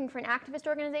if you're working for an activist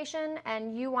organization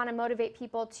and you want to motivate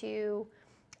people to,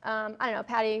 I don't know,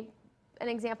 Patty, an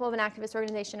example of an activist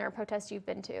organization or a protest you've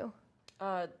been to?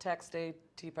 Tax Day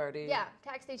Tea Party. Yeah,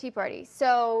 Tax Day Tea Party.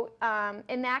 So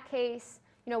in that case,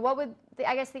 what would,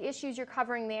 I guess the issues you're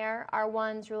covering there are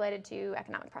ones related to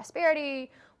economic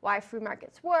prosperity, why free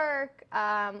markets work,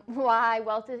 why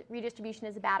wealth redistribution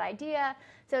is a bad idea.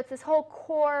 So it's this whole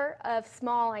core of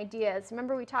small ideas.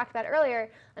 Remember we talked about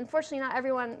earlier, unfortunately not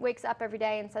everyone wakes up every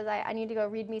day and says, I need to go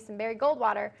read me some Barry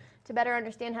Goldwater to better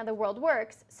understand how the world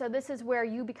works. So this is where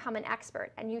you become an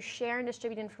expert and you share and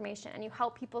distribute information and you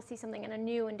help people see something in a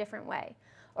new and different way.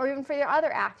 Or even for your other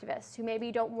activists who maybe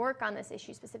don't work on this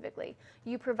issue specifically,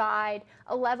 you provide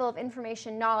a level of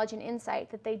information, knowledge, and insight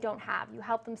that they don't have. You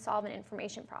help them solve an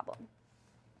information problem.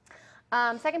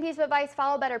 Second piece of advice,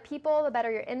 follow better people. The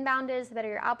better your inbound is, the better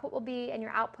your output will be, and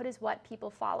your output is what people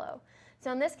follow.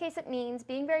 So in this case, it means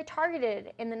being very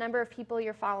targeted in the number of people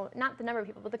you're following, not the number of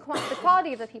people, but the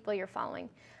quality of the people you're following.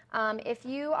 If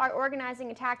you are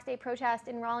organizing a Tax Day protest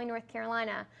in Raleigh, North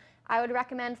Carolina, I would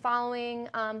recommend following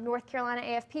North Carolina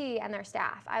AFP and their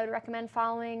staff. I would recommend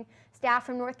following staff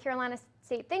from North Carolina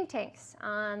state think tanks,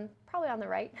 probably on the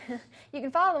right. You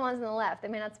can follow the ones on the left. They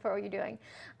may not support what you're doing.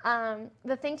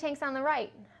 The think tanks on the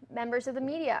right, members of the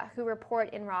media who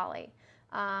report in Raleigh.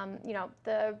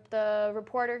 The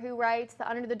reporter who writes the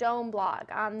Under the Dome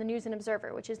blog on the News and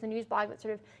Observer, which is the news blog that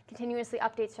sort of continuously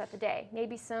updates throughout the day.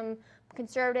 Maybe some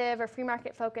conservative or free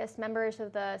market focused members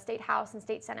of the State House and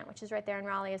State Senate, which is right there in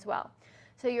Raleigh as well.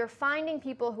 So you're finding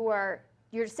people who are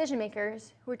your decision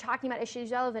makers, who are talking about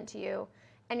issues relevant to you,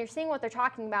 and you're seeing what they're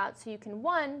talking about so you can,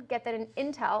 one, get that in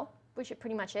intel, which it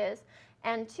pretty much is,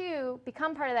 and two,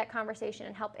 become part of that conversation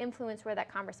and help influence where that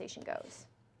conversation goes.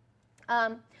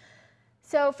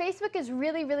 So Facebook is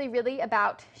really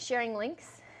about sharing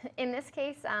links. In this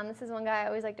case, this is one guy I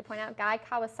always like to point out, Guy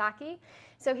Kawasaki.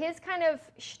 So his kind of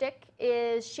shtick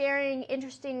is sharing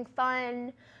interesting,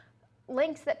 fun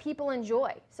links that people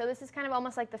enjoy. So this is kind of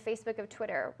almost like the Facebook of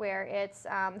Twitter, where it's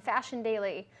Fashion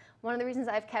Daily. One of the reasons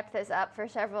I've kept this up for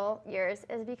several years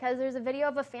is because there's a video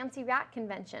of a fancy rat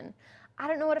convention. I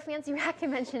don't know what a fancy rat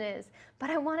convention is, but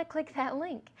I want to click that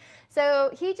link.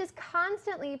 So he just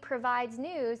constantly provides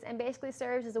news and basically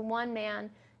serves as a one-man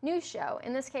news show,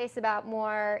 in this case about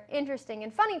more interesting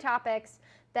and funny topics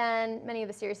than many of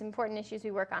the serious important issues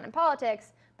we work on in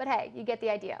politics. But hey, you get the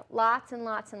idea. Lots and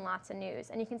lots and lots of news.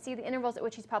 And you can see the intervals at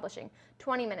which he's publishing.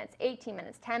 20 minutes, 18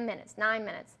 minutes, 10 minutes, 9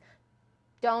 minutes.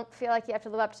 Don't feel like you have to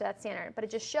live up to that standard, but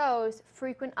it just shows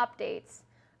frequent updates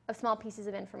of small pieces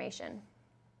of information.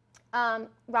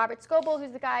 Robert Scoble,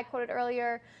 who's the guy I quoted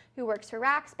earlier, who works for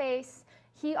Rackspace,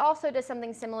 he also does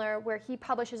something similar where he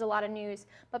publishes a lot of news,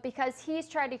 but because he's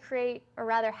tried to create, or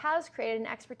rather has created, an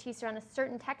expertise around a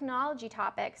certain technology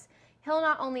topics, he'll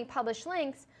not only publish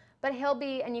links, but he'll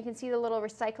be, and you can see the little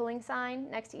recycling sign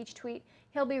next to each tweet,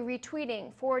 he'll be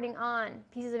retweeting, forwarding on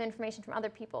pieces of information from other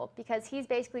people because he's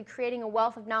basically creating a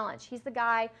wealth of knowledge. He's the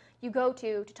guy you go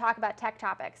to talk about tech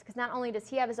topics because not only does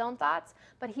he have his own thoughts,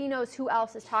 but he knows who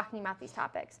else is talking about these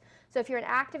topics. So if you're an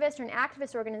activist or an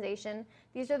activist organization,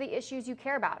 these are the issues you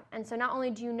care about. And so not only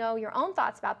do you know your own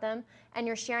thoughts about them and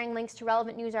you're sharing links to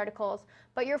relevant news articles,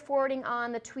 but you're forwarding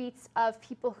on the tweets of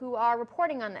people who are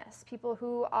reporting on this, people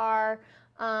who are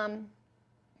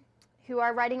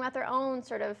writing about their own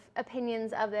sort of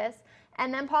opinions of this,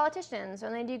 and then politicians,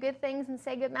 when they do good things and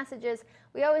say good messages,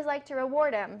 we always like to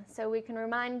reward them so we can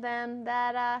remind them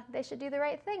that they should do the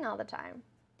right thing all the time.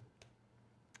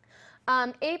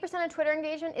 80% of Twitter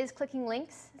engagement is clicking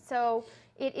links. So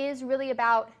it is really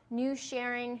about news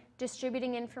sharing,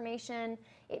 distributing information.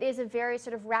 It is a very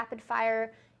sort of rapid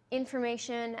fire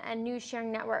information and news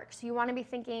sharing network. So you want to be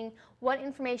thinking, what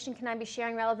information can I be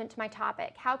sharing relevant to my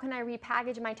topic? How can I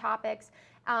repackage my topics,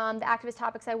 the activist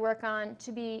topics I work on,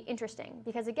 to be interesting?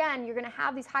 Because again, you're going to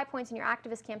have these high points in your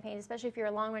activist campaigns, especially if you're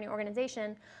a long-running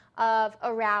organization, of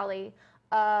a rally,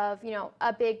 of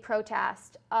a big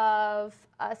protest, of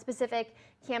a specific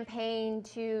campaign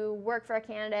to work for a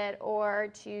candidate or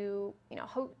to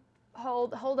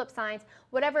hold up signs,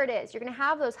 whatever it is. You're going to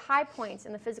have those high points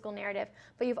in the physical narrative,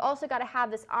 but you've also got to have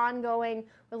this ongoing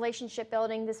relationship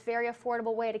building, this very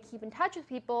affordable way to keep in touch with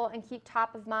people and keep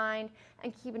top of mind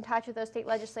and keep in touch with those state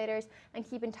legislators and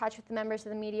keep in touch with the members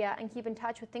of the media and keep in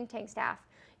touch with think tank staff.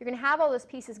 You're going to have all those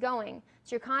pieces going,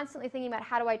 so you're constantly thinking about,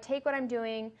 how do I take what I'm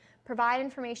doing, provide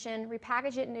information,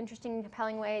 repackage it in interesting and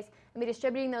compelling ways, and be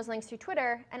distributing those links through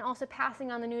Twitter, and also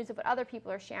passing on the news of what other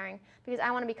people are sharing, because I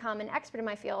want to become an expert in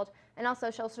my field. And also,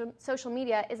 social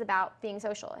media is about being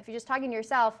social. If you're just talking to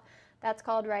yourself, that's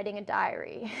called writing a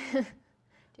diary.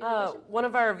 One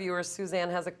of our viewers, Suzanne,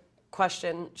 has a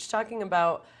question. She's talking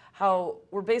about how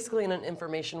we're basically in an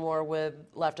information war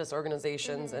with leftist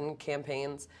organizations and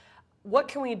campaigns. What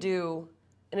can we do,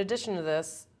 in addition to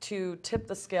this, to tip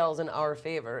the scales in our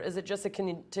favor? Is it just a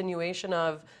continuation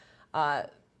of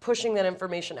pushing that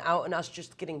information out and us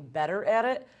just getting better at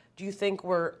it? Do you think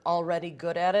we're already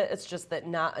good at it? It's just that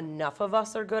not enough of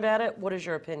us are good at it? What is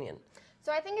your opinion?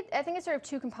 So I think it's sort of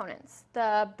two components.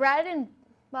 The bread and,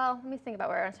 well, let me think about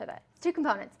where I answer that. It's two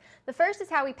components. The first is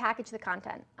how we package the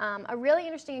content. A really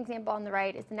interesting example on the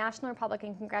right is the National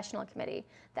Republican Congressional Committee.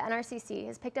 The NRCC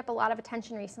has picked up a lot of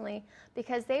attention recently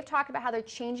because they've talked about how they're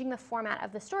changing the format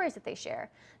of the stories that they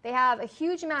share. They have a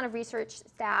huge amount of research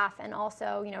staff and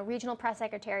also regional press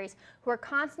secretaries who are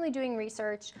constantly doing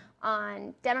research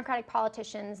on Democratic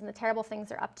politicians and the terrible things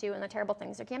they're up to and the terrible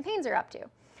things their campaigns are up to.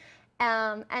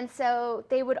 And so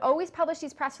they would always publish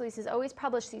these press releases, always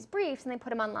publish these briefs, and they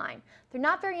put them online. They're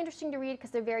not very interesting to read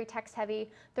because they're very text heavy.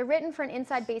 They're written for an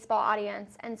inside baseball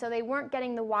audience, and so they weren't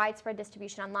getting the widespread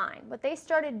distribution online. What they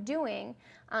started doing,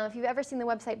 if you've ever seen the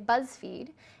website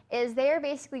BuzzFeed, is they are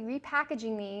basically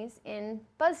repackaging these in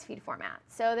BuzzFeed format.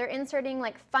 So they're inserting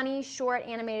like funny, short,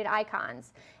 animated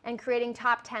icons and creating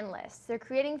top 10 lists. They're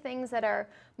creating things that are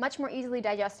much more easily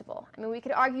digestible. I mean, we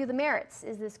could argue the merits.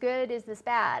 Is this good? Is this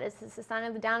bad? Is this a sign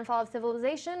of the downfall of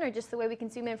civilization, or just the way we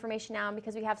consume information now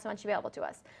because we have so much available to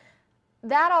us?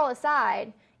 That all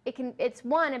aside, it's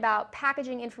one about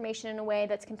packaging information in a way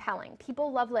that's compelling.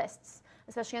 People love lists,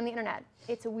 especially on the internet.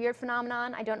 It's a weird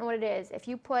phenomenon. I don't know what it is. If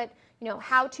you put,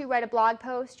 how to write a blog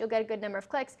post, you'll get a good number of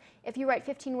clicks. If you write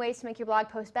 15 ways to make your blog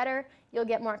post better, you'll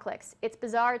get more clicks. It's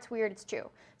bizarre, it's weird, it's true.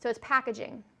 So it's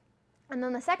packaging. And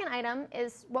then the second item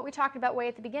is what we talked about way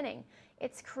at the beginning.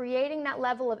 It's creating that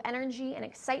level of energy and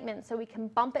excitement so we can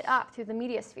bump it up through the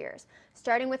media spheres,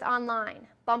 starting with online,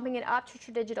 bumping it up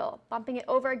to digital, bumping it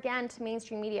over again to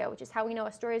mainstream media, which is how we know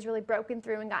a story has really broken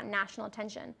through and gotten national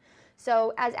attention.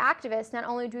 So as activists, not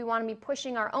only do we want to be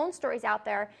pushing our own stories out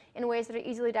there in ways that are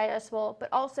easily digestible, but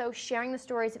also sharing the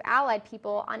stories of allied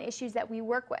people on issues that we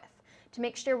work with, to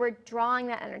make sure we're drawing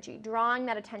that energy, drawing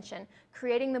that attention,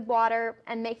 creating the water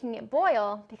and making it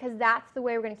boil, because that's the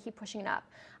way we're going to keep pushing it up.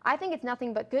 I think it's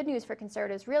nothing but good news for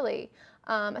conservatives, really,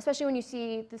 especially when you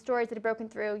see the stories that have broken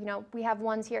through. We have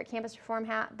ones here at Campus Reform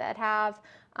that have,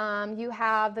 you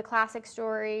have the classic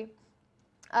story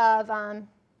of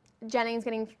Jennings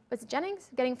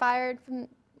getting fired from,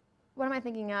 what am I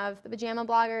thinking of? The pajama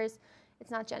bloggers.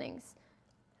 It's not Jennings,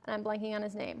 and I'm blanking on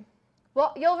his name.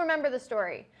 Well, you'll remember the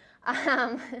story.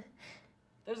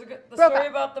 There's the story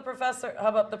about the professor. How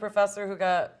about the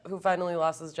professor who finally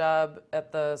lost his job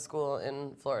at the school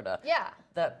in Florida? Yeah,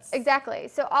 that's exactly.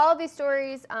 So all of these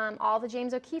stories, all the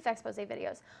James O'Keefe expose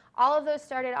videos, all of those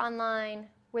started online,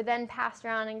 were then passed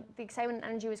around, and the excitement and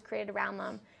energy was created around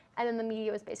them, and then the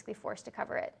media was basically forced to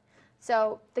cover it.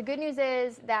 So the good news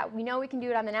is that we know we can do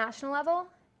it on the national level,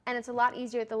 and it's a lot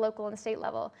easier at the local and state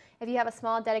level if you have a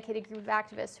small, dedicated group of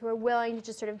activists who are willing to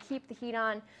just sort of keep the heat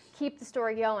on, keep the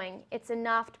story going. It's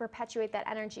enough to perpetuate that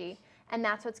energy, and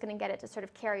that's what's going to get it to sort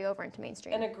of carry over into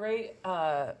mainstream. And a great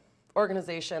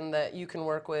organization that you can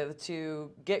work with to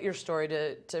get your story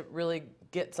to really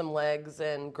get some legs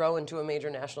and grow into a major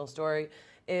national story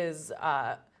is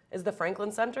the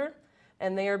Franklin Center.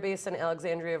 And they are based in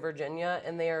Alexandria, Virginia,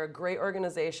 and they are a great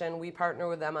organization. We partner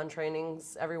with them on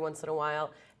trainings every once in a while,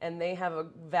 and they have a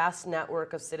vast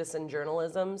network of citizen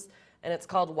journalisms, and it's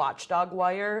called Watchdog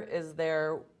Wire is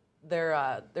their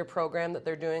program that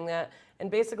they're doing that, And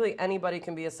basically anybody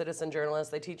can be a citizen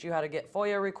journalist. They teach you how to get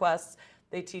FOIA requests.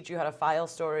 They teach you how to file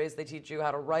stories. They teach you how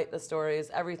to write the stories,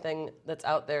 everything that's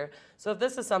out there. So if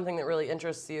this is something that really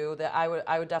interests you, that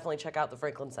I would definitely check out the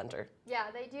Franklin Center. Yeah,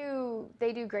 they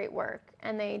do great work,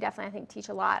 and they definitely, I think, teach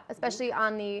a lot, especially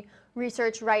on the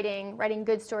research writing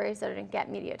good stories that are going to get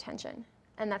media attention.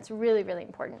 And that's really, really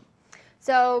important.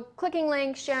 So clicking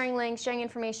links, sharing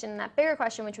information, and that bigger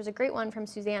question, which was a great one from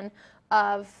Suzanne,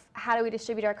 of how do we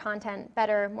distribute our content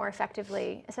better, more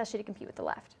effectively, especially to compete with the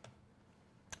left.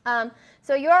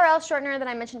 So URL shortener that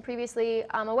I mentioned previously,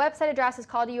 a website address is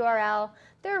called a URL.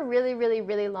 They're really, really,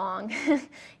 really long,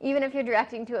 even if you're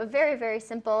directing to a very, very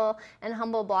simple and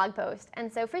humble blog post.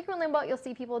 And so frequently what you'll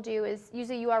see people do is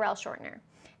use a URL shortener.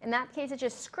 In that case, it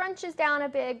just scrunches down a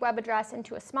big web address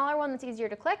into a smaller one that's easier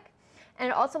to click. And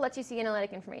it also lets you see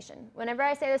analytic information. Whenever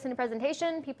I say this in a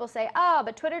presentation, people say, oh,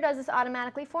 but Twitter does this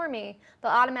automatically for me.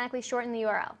 They'll automatically shorten the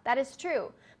URL. That is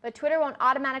true. But Twitter won't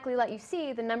automatically let you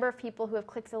see the number of people who have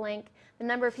clicked the link, the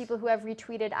number of people who have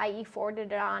retweeted, i.e.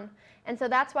 forwarded it on. And so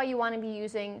that's why you want to be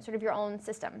using sort of your own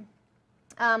system.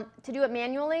 To do it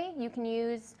manually, you can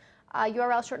use a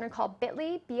URL shortener called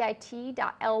bit.ly,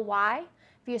 bit.ly.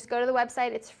 If you just go to the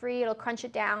website, it's free, it'll crunch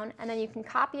it down, and then you can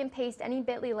copy and paste any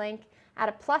bit.ly link, add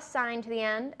a plus sign to the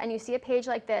end, and you see a page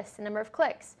like this, the number of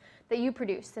clicks that you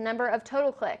produce, the number of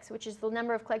total clicks, which is the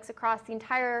number of clicks across the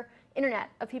entire internet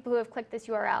of people who have clicked this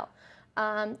URL.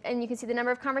 And you can see the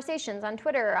number of conversations on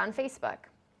Twitter or on Facebook.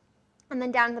 And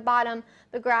then down at the bottom,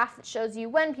 the graph that shows you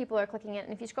when people are clicking it.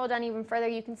 And if you scroll down even further,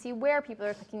 you can see where people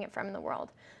are clicking it from in the world.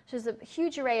 So there's a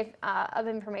huge array of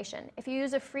information. If you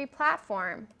use a free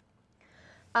platform,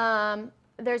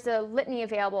 there's a litany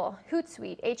available,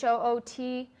 Hootsuite,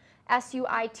 Hootsuite.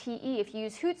 If you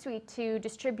use Hootsuite to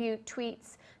distribute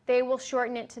tweets, they will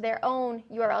shorten it to their own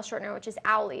URL shortener, which is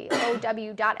Owly,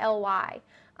 ow.ly.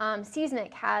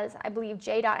 Seasonic has, I believe,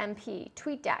 j.mp,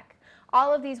 TweetDeck.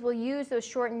 All of these will use those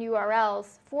shortened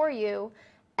URLs for you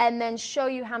and then show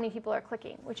you how many people are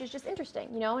clicking, which is just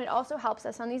interesting, you know, and it also helps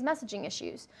us on these messaging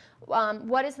issues.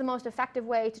 What is the most effective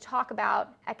way to talk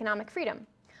about economic freedom?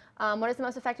 What is the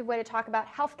most effective way to talk about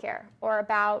healthcare or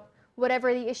about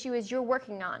whatever the issue is you're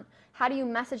working on? How do you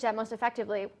message that most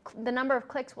effectively? The number of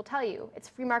clicks will tell you. It's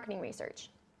free marketing research.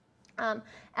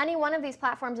 Any one of these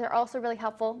platforms are also really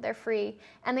helpful. They're free.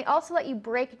 And they also let you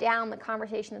break down the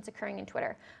conversation that's occurring in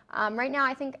Twitter. Right now,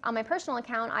 I think on my personal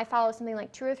account, I follow something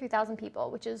like 2,000 or 3,000 people,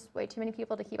 which is way too many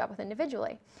people to keep up with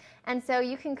individually. And so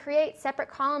you can create separate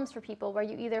columns for people where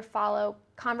you either follow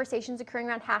conversations occurring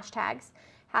around hashtags.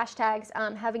 Hashtags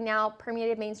having now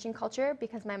permeated mainstream culture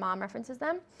because my mom references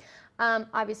them.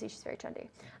 Obviously, she's very trendy.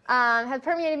 Have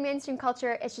permeated mainstream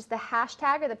culture. It's just the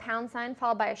hashtag or the pound sign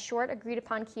followed by a short agreed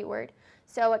upon keyword.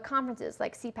 So at conferences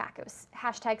like CPAC, it was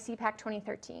hashtag CPAC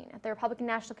 2013. At the Republican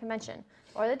National Convention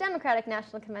or the Democratic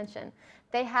National Convention,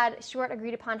 they had short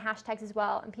agreed upon hashtags as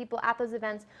well. And people at those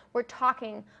events were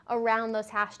talking around those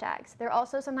hashtags. They're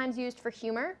also sometimes used for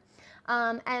humor.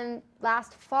 And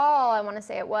last fall, I want to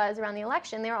say it was, around the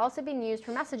election, they were also being used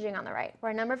for messaging on the right,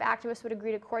 where a number of activists would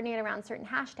agree to coordinate around certain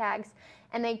hashtags,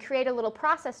 and they'd create a little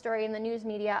process story in the news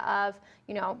media of,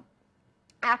 you know,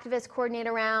 activists coordinate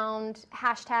around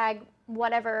hashtag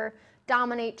whatever,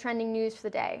 dominate trending news for the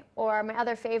day. Or my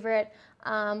other favorite,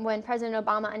 when President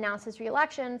Obama announced his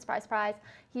re-election, surprise, surprise,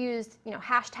 he used, you know,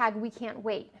 hashtag we can't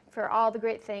wait for all the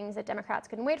great things that Democrats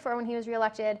couldn't wait for when he was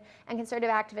reelected, and conservative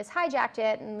activists hijacked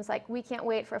it and was like, we can't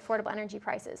wait for affordable energy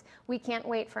prices. We can't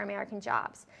wait for American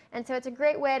jobs. And so it's a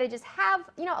great way to just have,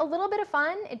 you know, a little bit of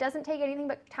fun. It doesn't take anything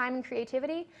but time and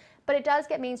creativity, but it does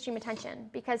get mainstream attention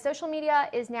because social media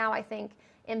is now, I think,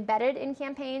 embedded in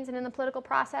campaigns and in the political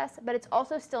process, but it's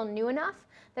also still new enough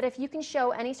that if you can show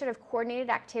any sort of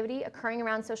coordinated activity occurring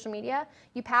around social media,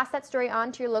 you pass that story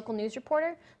on to your local news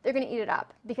reporter, they're going to eat it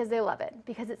up because they love it,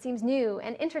 because it seems new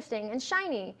and interesting and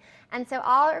shiny. And so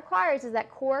all it requires is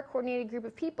that core coordinated group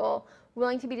of people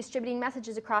willing to be distributing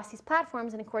messages across these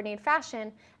platforms in a coordinated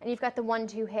fashion, and you've got the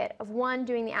 1-2 hit of 1,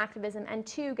 doing the activism, and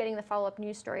 2, getting the follow-up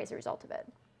news story as a result of it.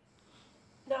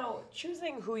 Now,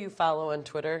 choosing who you follow on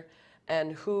Twitter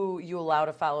and who you allow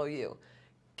to follow you.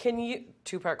 Can you,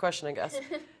 two-part question, I guess.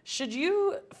 Should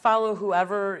you follow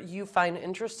whoever you find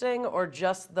interesting or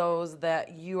just those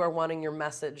that you are wanting your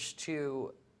message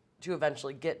to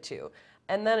eventually get to?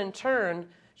 And then in turn,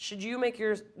 should you make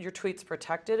your tweets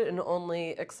protected and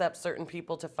only accept certain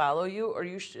people to follow you,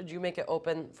 or should you make it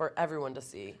open for everyone to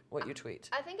see what you tweet?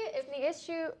 I think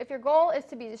if your goal is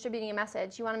to be distributing a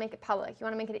message, you want to make it public. You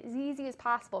want to make it as easy as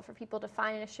possible for people to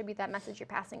find and distribute that message you're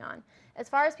passing on. As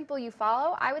far as people you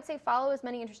follow, I would say follow as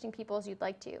many interesting people as you'd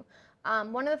like to.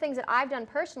 One of the things that I've done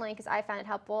personally, because I found it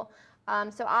helpful,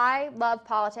 So I love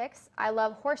politics, I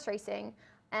love horse racing,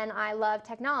 and I love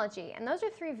technology. And those are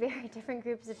three very different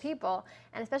groups of people,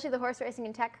 and especially the horse racing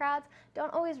and tech crowds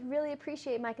don't always really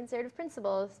appreciate my conservative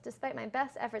principles, despite my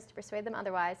best efforts to persuade them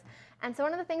otherwise. And so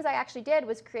one of the things I actually did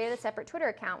was create a separate Twitter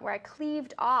account where I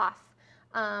cleaved off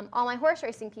all my horse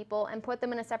racing people and put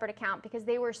them in a separate account because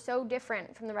they were so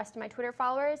different from the rest of my Twitter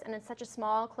followers, and it's such a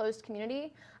small, closed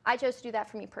community. I chose to do that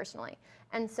for me personally.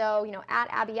 And so, at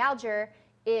Abby Alger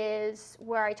is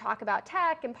where I talk about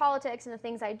tech and politics and the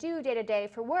things I do day to day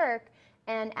for work.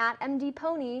 And at MD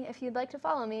Pony, if you'd like to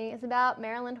follow me, is about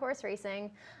Maryland horse racing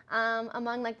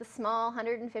among like the small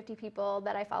 150 people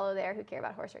that I follow there who care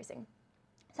about horse racing.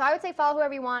 So I would say follow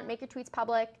whoever you want, make your tweets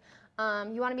public.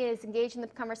 You want to be as engaged in the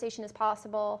conversation as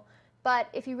possible. But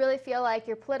if you really feel like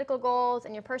your political goals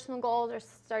and your personal goals are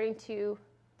starting to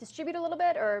distribute a little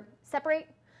bit or separate,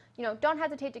 don't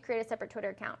hesitate to create a separate Twitter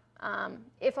account,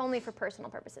 if only for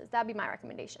personal purposes. That would be my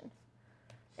recommendation.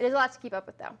 It is a lot to keep up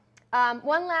with, though.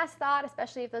 One last thought,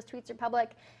 especially if those tweets are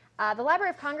public. The Library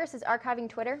of Congress is archiving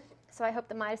Twitter, so I hope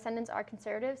that my descendants are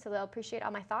conservative, so they'll appreciate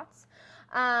all my thoughts.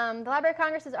 The Library of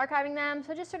Congress is archiving them,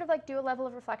 so just sort of like do a level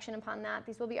of reflection upon that.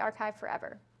 These will be archived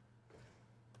forever,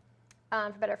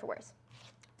 for better or for worse.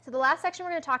 So the last section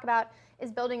we're going to talk about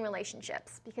is building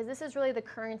relationships, because this is really the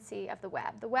currency of the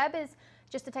web. The web is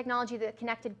just a technology that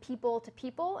connected people to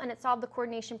people, and it solved the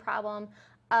coordination problem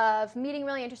of meeting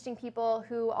really interesting people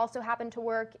who also happen to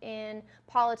work in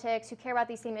politics, who care about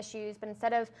these same issues, but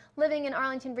instead of living in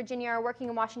Arlington, Virginia, or working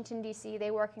in Washington, D.C.,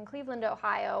 they work in Cleveland,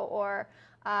 Ohio, or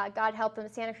God help them,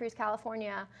 Santa Cruz,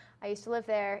 California. I used to live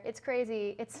there. It's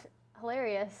crazy. It's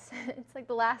hilarious. It's like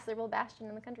the last liberal bastion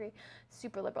in the country.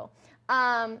 Super liberal.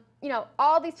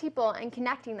 All these people and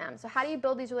connecting them. So how do you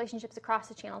build these relationships across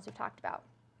the channels we've talked about?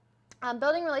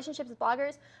 Building relationships with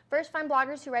bloggers. First, find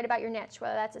bloggers who write about your niche,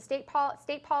 whether that's a state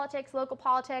politics, local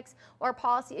politics, or a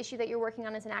policy issue that you're working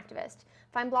on as an activist.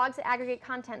 Find blogs that aggregate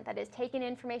content, that is, take in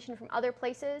information from other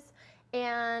places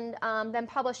and then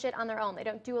publish it on their own. They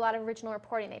don't do a lot of original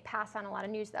reporting. They pass on a lot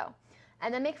of news, though.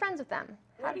 And then make friends with them.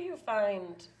 Where do you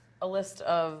find a list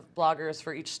of bloggers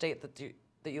for each state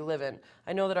that you live in?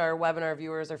 I know that our webinar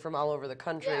viewers are from all over the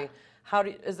country. Yeah.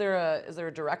 Is there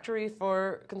a directory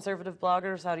for conservative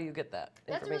bloggers? How do you get that information?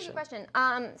 That's a really good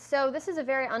question. So this is a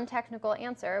very untechnical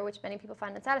answer, which many people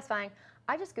find unsatisfying.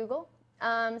 I just Google.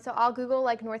 So I'll Google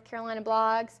like North Carolina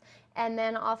blogs, and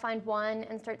then I'll find one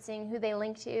and start seeing who they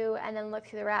link to, and then look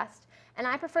through the rest. And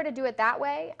I prefer to do it that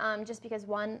way, just because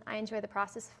one, I enjoy the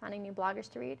process of finding new bloggers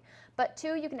to read, but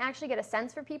two, you can actually get a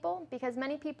sense for people, because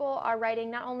many people are writing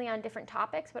not only on different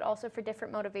topics, but also for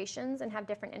different motivations and have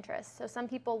different interests. So some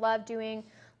people love doing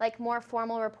like more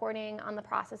formal reporting on the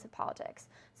process of politics.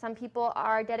 Some people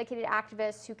are dedicated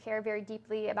activists who care very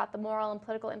deeply about the moral and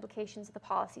political implications of the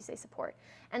policies they support.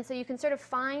 And so you can sort of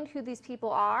find who these people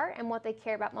are and what they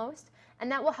care about most, and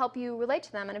that will help you relate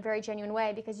to them in a very genuine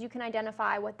way, because you can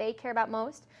identify what they care about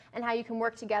most and how you can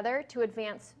work together to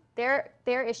advance their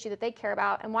issue that they care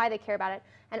about and why they care about it,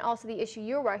 and also the issue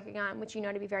you're working on, which you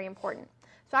know to be very important.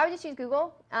 So I would just use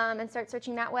Google and start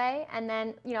searching that way, and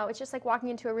then it's just like walking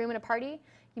into a room at a party.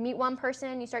 You meet one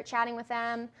person, you start chatting with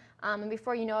them, and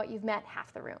before you know it, you've met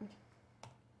half the room.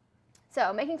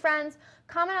 So making friends,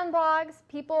 comment on blogs.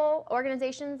 People,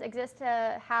 organizations exist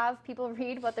to have people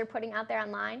read what they're putting out there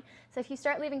online. So if you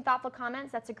start leaving thoughtful comments,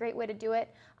 that's a great way to do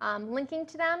it. Linking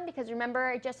to them, because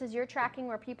remember, just as you're tracking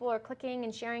where people are clicking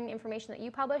and sharing information that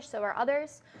you publish, so are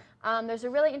others. There's a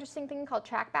really interesting thing called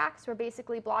trackbacks, where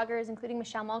basically bloggers, including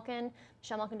Michelle Malkin,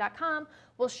 michellemalkin.com,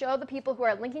 will show the people who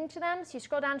are linking to them. So you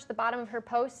scroll down to the bottom of her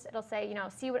posts, it'll say,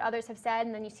 see what others have said,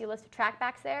 and then you see a list of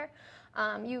trackbacks there.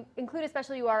 You include a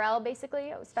special URL,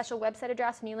 basically, a special website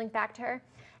address, and you link back to her.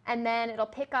 And then it'll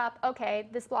pick up, okay,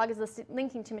 this blog is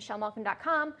linking to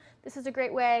michellemalkin.com. This is a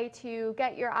great way to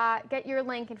get your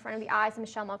link in front of the eyes of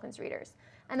Michelle Malkin's readers.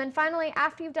 And then finally,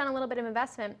 after you've done a little bit of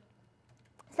investment,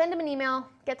 send them an email,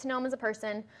 get to know them as a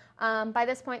person. By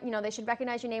this point, they should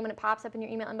recognize your name when it pops up in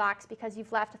your email inbox, because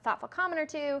you've left a thoughtful comment or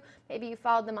two. Maybe you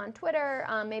followed them on Twitter.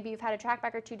 Maybe you've had a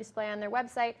trackback or two display on their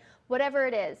website. Whatever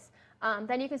it is,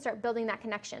 then you can start building that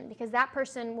connection, because that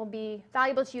person will be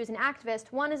valuable to you as an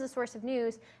activist, one, as a source of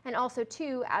news, and also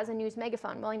two, as a news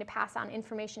megaphone, willing to pass on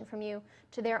information from you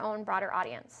to their own broader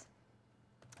audience.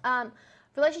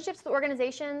 Relationships with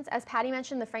organizations, as Patty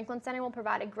mentioned, the Franklin Center will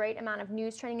provide a great amount of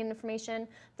news, training, and information.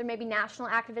 There may be national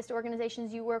activist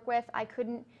organizations you work with. I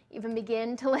couldn't even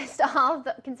begin to list all of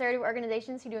the conservative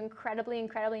organizations who do incredibly,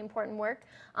 incredibly important work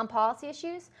on policy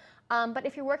issues. But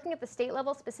if you're working at the state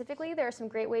level specifically, there are some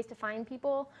great ways to find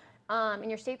people in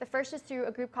your state. The first is through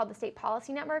a group called the State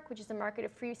Policy Network, which is a market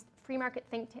of free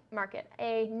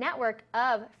a network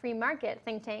of free market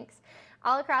think tanks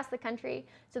all across the country.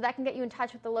 So that can get you in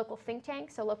touch with the local think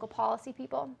tank, so local policy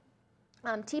people.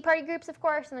 Tea party groups, of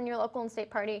course, and then your local and state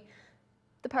party,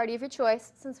 the party of your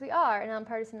choice, since we are a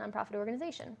nonpartisan, nonprofit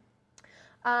organization.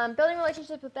 Building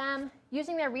relationships with them,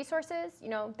 using their resources. You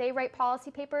know, they write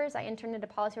policy papers. I interned at a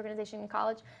policy organization in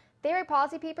college. They write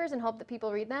policy papers and hope that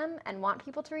people read them and want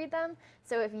people to read them.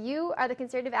 So if you are the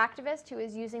conservative activist who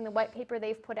is using the white paper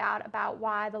they've put out about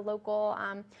why the local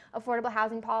affordable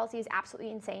housing policy is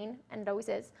absolutely insane, and it always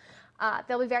is,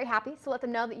 they'll be very happy. So let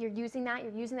them know that you're using that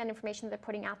information that they're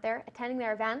putting out there, attending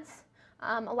their events.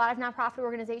 A lot of nonprofit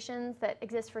organizations that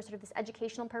exist for sort of this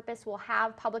educational purpose will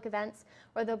have public events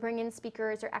where they'll bring in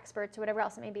speakers or experts or whatever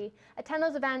else it may be. Attend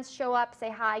those events, show up,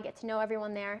 say hi, get to know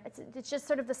everyone there. It's just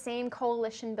sort of the same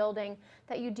coalition building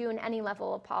that you do in any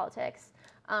level of politics.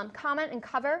 Comment and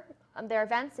cover their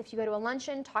events. If you go to a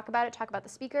luncheon, talk about it, talk about the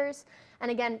speakers. And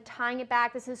again, tying it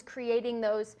back, this is creating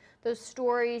those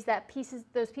stories,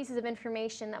 those pieces of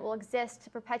information that will exist to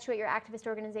perpetuate your activist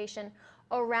organization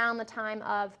around the time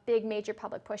of big major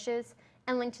public pushes,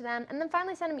 and link to them. And then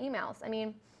finally send them emails. I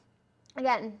mean,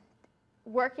 again,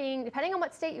 depending on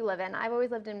what state you live in, I've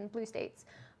always lived in blue states,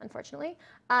 unfortunately.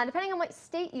 Depending on what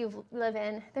state you live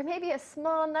in, there may be a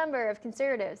small number of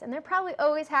conservatives, and they're probably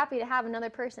always happy to have another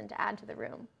person to add to the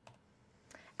room.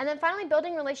 And then finally,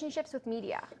 building relationships with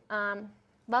media.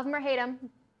 Love them or hate them,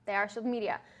 they are still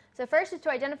media. So first is to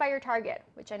identify your target,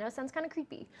 which I know sounds kind of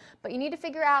creepy, but you need to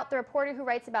figure out the reporter who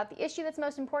writes about the issue that's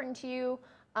most important to you,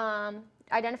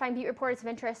 identifying beat reporters of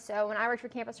interest. So when I worked for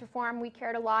Campus Reform, we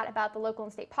cared a lot about the local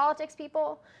and state politics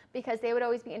people because they would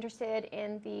always be interested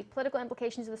in the political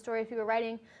implications of the stories we were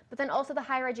writing, but then also the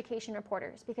higher education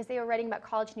reporters because they were writing about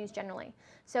college news generally.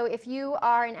 So if you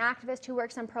are an activist who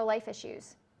works on pro-life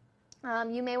issues,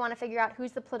 you may want to figure out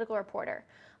who's the political reporter.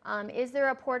 Is there a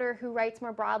reporter who writes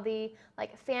more broadly,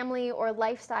 like family or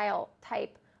lifestyle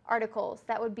type articles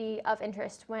that would be of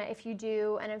interest if you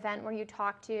do an event where you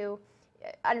talk to,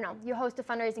 I don't know, you host a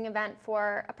fundraising event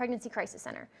for a pregnancy crisis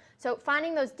center. So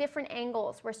finding those different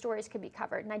angles where stories could be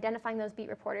covered and identifying those beat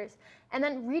reporters. And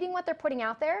then reading what they're putting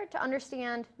out there to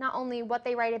understand not only what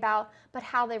they write about, but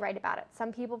how they write about it.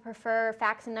 Some people prefer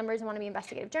facts and numbers and want to be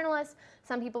investigative journalists.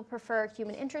 Some people prefer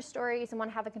human interest stories and want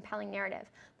to have a compelling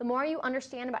narrative. The more you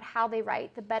understand about how they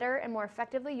write, the better and more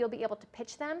effectively you'll be able to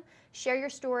pitch them, share your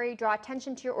story, draw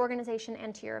attention to your organization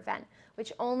and to your event,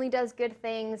 which only does good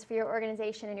things for your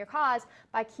organization and your cause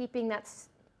by keeping that,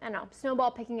 I don't know, snowball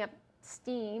picking up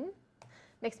steam,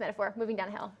 mixed metaphor, moving down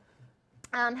a hill.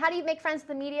 How do you make friends with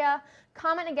the media?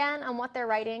 Comment again on what they're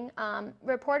writing.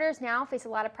 Reporters now face a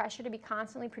lot of pressure to be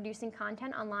constantly producing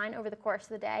content online over the course of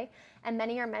the day, and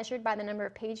many are measured by the number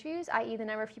of page views, i.e. the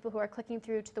number of people who are clicking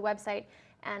through to the website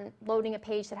and loading a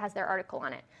page that has their article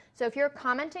on it. So if you're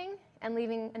commenting and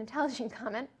leaving an intelligent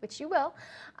comment, which you will,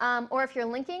 or if you're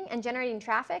linking and generating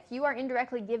traffic, you are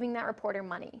indirectly giving that reporter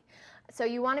money. So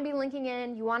you want to be linking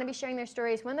in, you want to be sharing their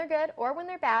stories when they're good or when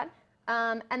they're bad.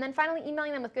 And then finally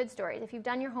emailing them with good stories. If you've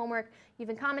done your homework, you've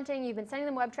been commenting, you've been sending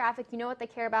them web traffic, you know what they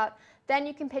care about, then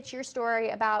you can pitch your story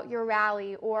about your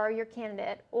rally or your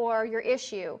candidate or your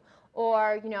issue,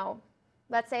 or, you know,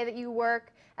 let's say that you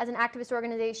work as an activist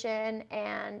organization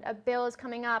and a bill is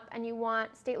coming up and you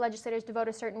want state legislators to vote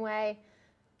a certain way.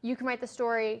 You can write the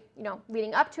story, you know,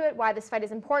 leading up to it, why this fight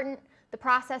is important, the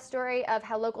process story of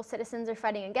how local citizens are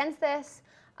fighting against this,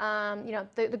 you know,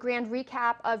 the grand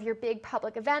recap of your big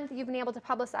public event that you've been able to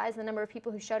publicize, the number of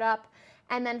people who showed up,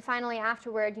 and then finally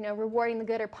afterward, you know, rewarding the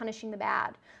good or punishing the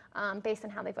bad based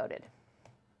on how they voted.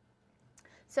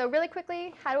 So really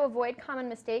quickly, how to avoid common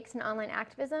mistakes in online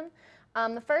activism.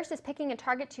 The first is picking a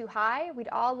target too high. We'd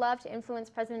all love to influence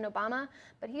President Obama,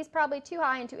 but he's probably too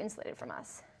high and too insulated from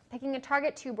us. Picking a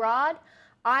target too broad.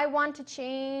 I want to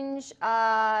change,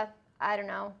 I don't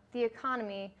know, the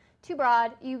economy. Too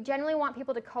broad. You generally want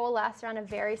people to coalesce around a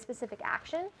very specific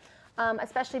action,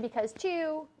 especially because,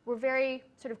 two, we're very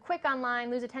sort of quick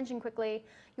online, lose attention quickly.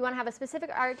 You want to have a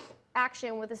specific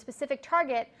action with a specific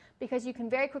target because you can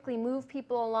very quickly move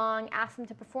people along, ask them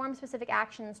to perform specific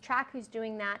actions, track who's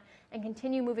doing that, and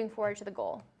continue moving forward to the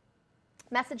goal.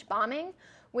 Message bombing,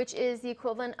 which is the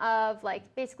equivalent of like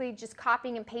basically just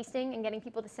copying and pasting and getting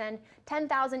people to send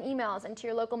 10,000 emails into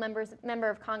your local member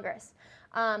of Congress.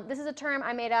 This is a term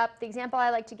I made up. The example I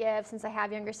like to give, since I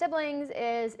have younger siblings,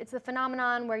 is it's the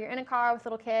phenomenon where you're in a car with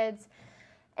little kids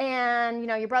and, you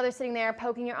know, your brother's sitting there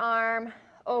poking your arm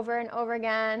over and over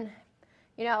again.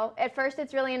 You know, at first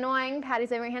it's really annoying.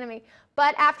 Patty's over hand at me.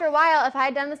 But after a while, if I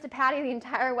had done this to Patty the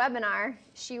entire webinar,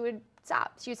 she would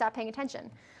stop. She would stop paying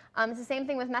attention. It's the same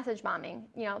thing with message bombing.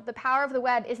 You know, the power of the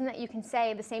web isn't that you can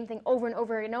say the same thing over and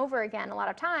over and over again a lot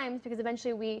of times, because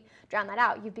eventually we drown that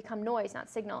out. You've become noise, not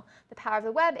signal. The power of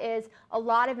the web is a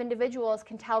lot of individuals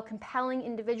can tell compelling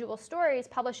individual stories,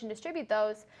 publish and distribute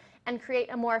those, and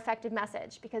create a more effective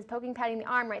message. Because poking Patty in the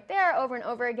arm right there over and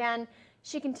over again,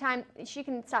 she can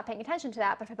stop paying attention to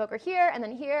that. But if I poke her here and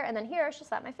then here and then here, she'll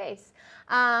slap my face.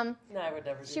 No, I would never do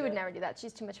that. She would never do that.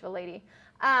 She's too much of a lady.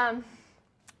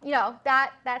 You know,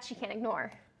 that she can't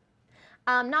ignore.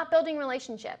 Not building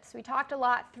relationships. We talked a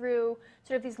lot through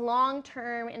sort of these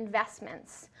long-term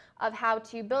investments of how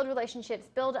to build relationships,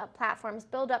 build up platforms,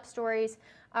 build up stories,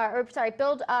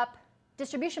 build up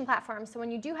distribution platforms. So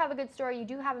when you do have a good story, you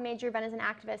do have a major event as an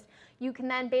activist, you can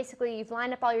then basically, you've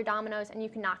lined up all your dominoes and you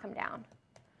can knock them down.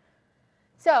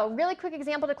 So really quick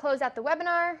example to close out the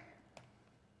webinar.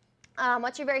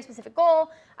 What's your very specific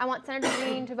goal? I want Senator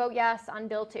Green to vote yes on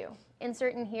Bill 2.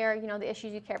 Insert in here, you know, the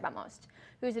issues you care about most.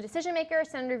 Who's the decision maker?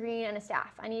 Senator Green and his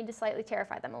staff. I need to slightly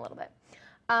terrify them a little bit.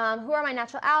 Who are my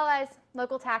natural allies?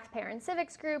 Local taxpayer and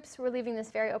civics groups. We're leaving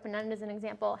this very open-ended as an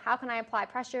example. How can I apply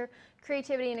pressure,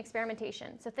 creativity, and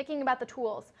experimentation? So thinking about the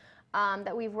tools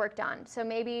that we've worked on. So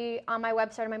maybe on my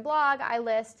website or my blog, I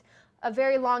list a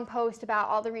very long post about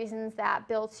all the reasons that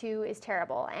Bill 2 is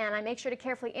terrible. And I make sure to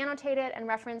carefully annotate it and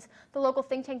reference the local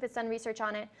think tank that's done research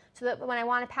on it, so that when I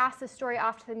want to pass this story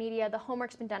off to the media, the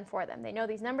homework's been done for them. They know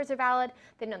these numbers are valid,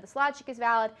 they know this logic is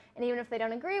valid, and even if they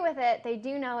don't agree with it, they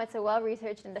do know it's a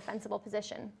well-researched and defensible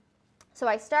position. So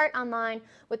I start online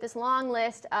with this long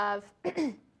list of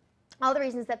all the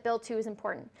reasons that Bill 2 is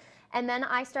important. And then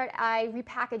I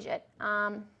repackage it.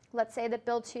 Let's say that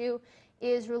Bill 2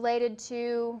 is related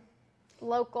to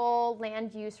local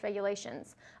land use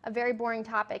regulations, a very boring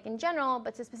topic in general,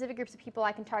 but to specific groups of people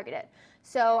I can target it.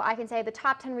 So I can say the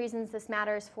top 10 reasons this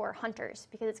matters for hunters,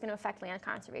 because it's going to affect land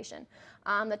conservation.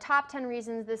 The top 10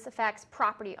 reasons this affects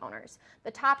property owners. The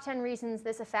top 10 reasons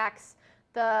this affects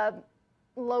the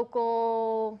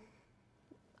local,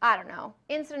 I don't know,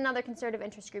 insert another conservative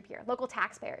interest group here, local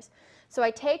taxpayers. So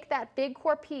I take that big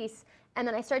core piece and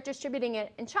then I start distributing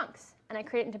it in chunks. And I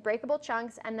create it into breakable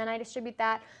chunks, and then I distribute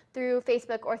that through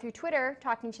Facebook or through Twitter,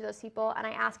 talking to those people, and I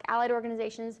ask allied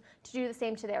organizations to do the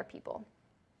same to their people.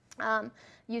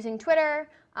 Using Twitter,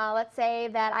 let's say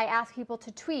that I ask people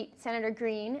to tweet Senator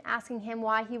Green, asking him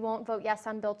why he won't vote yes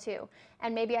on Bill 2.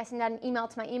 And maybe I send out an email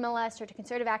to my email list or to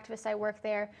conservative activists I work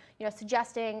there, you know,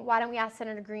 suggesting, why don't we ask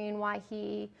Senator Green why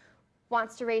he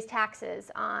wants to raise taxes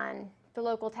on the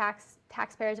local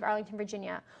taxpayers of Arlington,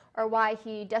 Virginia, or why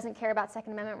he doesn't care about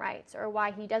Second Amendment rights, or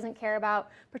why he doesn't care about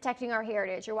protecting our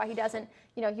heritage, or why he doesn't,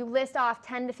 you know, you list off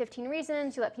 10 to 15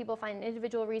 reasons, you let people find an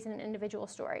individual reason, an individual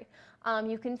story.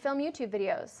 You can film YouTube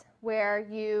videos where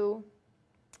you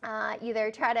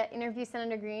either try to interview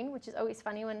Senator Green, which is always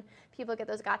funny when people get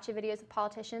those gotcha videos of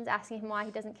politicians asking him why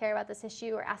he doesn't care about this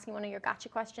issue or asking one of your gotcha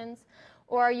questions.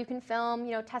 Or you can film,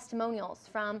 you know, testimonials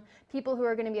from people who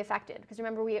are going to be affected. Because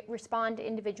remember, we respond to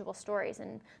individual stories,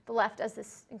 and the left does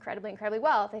this incredibly, incredibly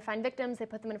well. They find victims, they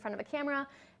put them in front of a camera,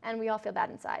 and we all feel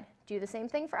bad inside. Do the same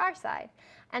thing for our side.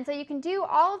 And so you can do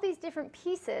all of these different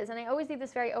pieces, and I always leave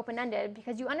this very open-ended,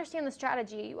 because you understand the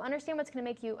strategy, you understand what's going to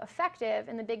make you effective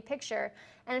in the big picture,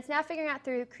 and it's now figuring out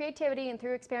through creativity and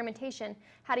through experimentation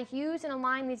how to use and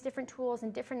align these different tools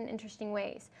in different and interesting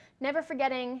ways. Never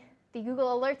forgetting the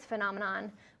Google Alerts phenomenon,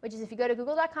 which is if you go to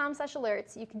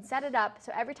google.com/alerts, you can set it up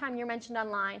so every time you're mentioned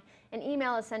online, an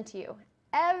email is sent to you.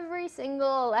 Every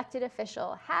single elected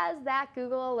official has that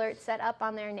Google Alert set up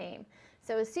on their name.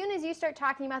 So as soon as you start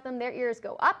talking about them, their ears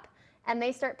go up and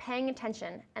they start paying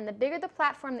attention. And the bigger the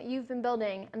platform that you've been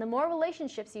building and the more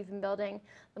relationships you've been building,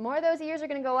 the more those ears are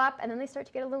going to go up, and then they start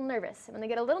to get a little nervous. And when they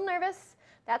get a little nervous,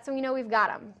 that's when we know we've got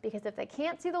them. Because if they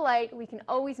can't see the light, we can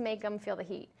always make them feel the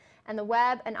heat. And the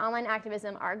web and online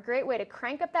activism are a great way to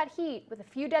crank up that heat with a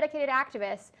few dedicated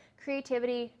activists,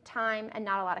 creativity, time, and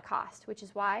not a lot of cost, which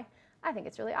is why I think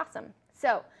it's really awesome.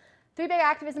 So 3 big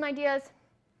activism ideas.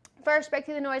 First, break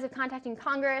through the noise of contacting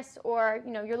Congress or,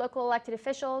 you know, your local elected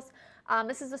officials.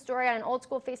 This is a story on an old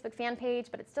school Facebook fan page,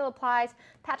 but it still applies.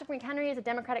 Patrick McHenry is a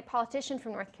Democratic politician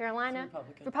from North Carolina.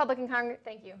 Republican Congress,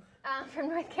 thank you. From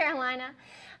North Carolina.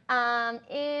 Oh,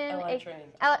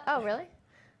 really?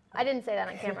 I didn't say that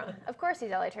on camera. Of course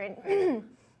he's LA trained.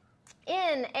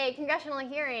 In a congressional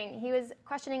hearing, he was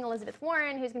questioning Elizabeth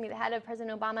Warren, who's going to be the head of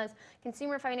President Obama's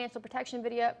Consumer Financial Protection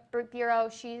Bureau.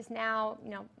 She's now, you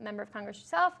know, a member of Congress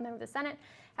herself, a member of the Senate.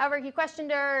 However, he questioned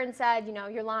her and said, you know,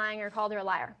 you're lying, or called her a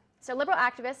liar. So liberal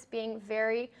activists, being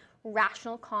very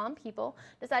rational, calm people,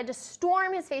 decided to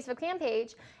storm his Facebook fan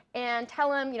page and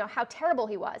tell him, how terrible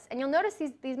he was. And you'll notice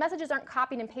these messages aren't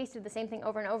copied and pasted the same thing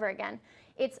over and over again.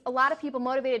 It's a lot of people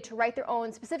motivated to write their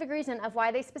own specific reason of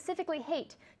why they specifically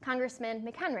hate Congressman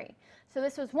McHenry. So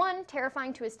this was, one,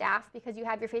 terrifying to his staff because you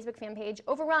have your Facebook fan page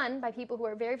overrun by people who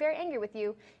are very, very angry with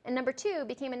you. And number two,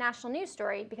 became a national news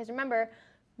story because remember,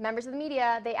 members of the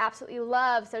media, they absolutely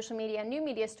love social media and new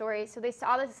media stories. So they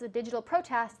saw this as a digital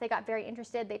protest. They got very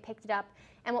interested. They picked it up.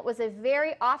 And what was a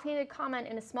very offhanded comment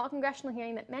in a small congressional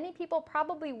hearing that many people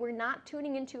probably were not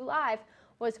tuning into live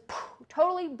was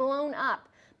totally blown up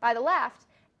by the left.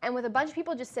 And with a bunch of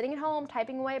people just sitting at home,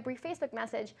 typing away a brief Facebook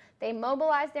message, they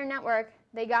mobilized their network.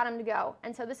 They got them to go.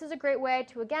 And so this is a great way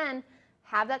to, again,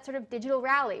 have that sort of digital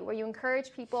rally where you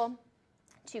encourage people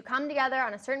to come together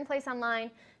on a certain place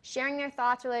online, sharing their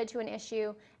thoughts related to an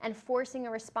issue, and forcing a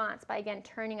response by, again,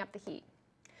 turning up the heat.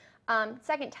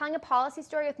 Second, telling a policy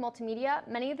story with multimedia.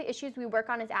 Many of the issues we work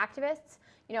on as activists,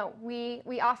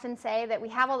 we often say that we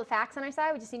have all the facts on our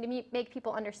side, we just need to make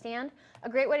people understand. A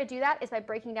great way to do that is by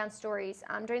breaking down stories.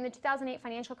 During the 2008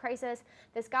 financial crisis,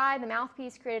 this guy, The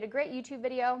Mouthpiece, created a great YouTube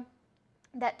video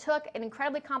that took an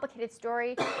incredibly complicated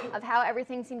story of how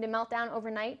everything seemed to melt down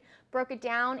overnight, broke it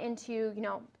down into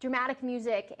dramatic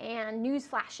music and news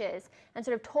flashes, and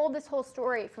sort of told this whole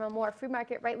story from a more free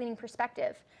market, right-leaning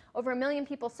perspective. Over 1 million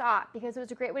people saw it because it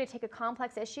was a great way to take a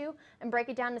complex issue and break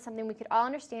it down to something we could all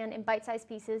understand in bite-sized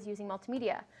pieces using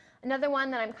multimedia. Another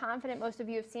one that I'm confident most of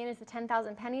you have seen is the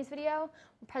 10,000 pennies video.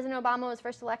 When President Obama was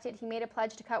first elected, he made a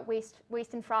pledge to cut waste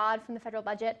and fraud from the federal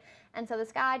budget. And so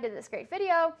this guy did this great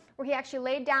video where he actually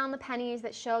laid down the pennies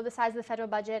that show the size of the federal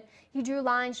budget. He drew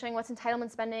lines showing what's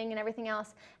entitlement spending and everything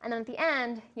else. And then at the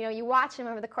end, you watch him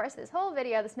over the course of this whole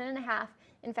video, this minute and a half,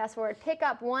 and fast forward, pick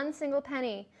up one single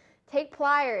penny, take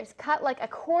pliers, cut like a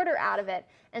quarter out of it,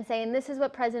 and saying this is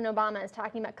what President Obama is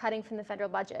talking about cutting from the federal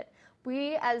budget.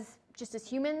 We, just as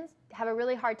humans, have a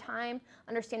really hard time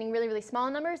understanding really, really small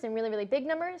numbers and really, really big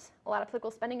numbers. A lot of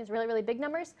political spending is really, really big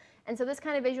numbers. And so this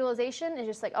kind of visualization is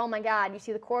just like, oh my God, you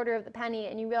see the quarter of the penny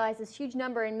and you realize this huge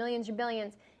number in millions or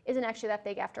billions isn't actually that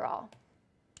big after all.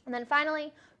 And then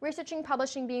finally, researching,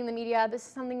 publishing, being the media. This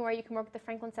is something where you can work with the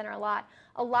Franklin Center a lot.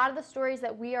 A lot of the stories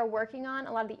that we are working on,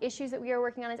 a lot of the issues that we are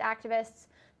working on as activists,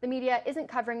 the media isn't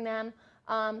covering them,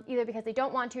 either because they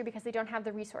don't want to or because they don't have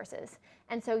the resources.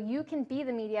 And so you can be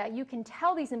the media. You can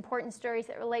tell these important stories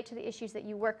that relate to the issues that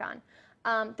you work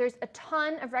on. There's a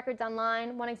ton of records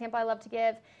online. One example I love to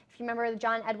give, if you remember the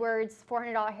John Edwards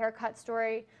 $400 haircut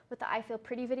story with the I Feel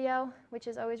Pretty video, which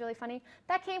is always really funny,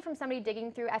 that came from somebody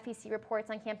digging through FEC reports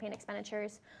on campaign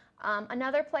expenditures.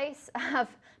 Another place of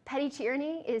petty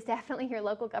tyranny is definitely your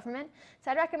local government.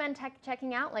 So I'd recommend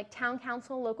checking out like town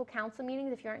council, local council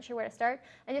meetings if you aren't sure where to start,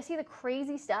 and just see the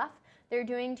crazy stuff they're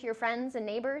doing to your friends and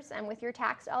neighbors and with your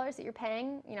tax dollars that you're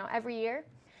paying every year.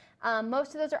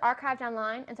 Most of those are archived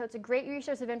online, and so it's a great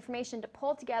resource of information to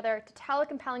pull together, to tell a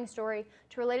compelling story,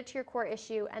 to relate it to your core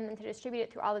issue, and then to distribute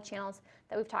it through all the channels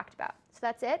that we've talked about. So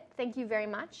that's it. Thank you very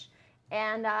much,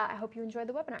 and I hope you enjoyed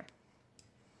the webinar.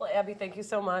 Well, Abby, thank you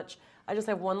so much. I just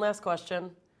have one last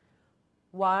question.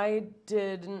 Why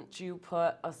didn't you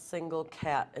put a single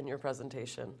cat in your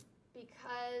presentation?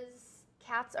 Because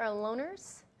cats are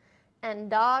loners, and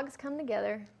dogs come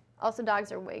together. Also,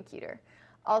 dogs are way cuter.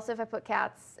 Also, if I put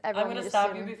cats, everyone I'm going to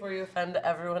stop you before you offend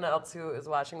everyone else who is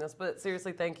watching this. But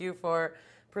seriously, thank you for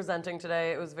presenting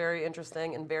today. It was very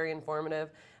interesting and very informative.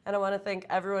 And I want to thank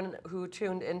everyone who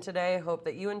tuned in today. I hope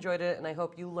that you enjoyed it, and I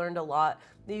hope you learned a lot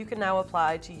that you can now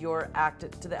apply to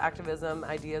the activism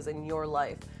ideas in your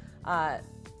life.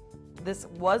 This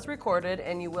was recorded,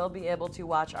 and you will be able to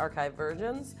watch archive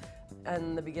versions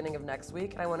in the beginning of next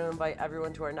week. And I want to invite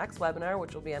everyone to our next webinar,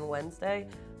 which will be on Wednesday,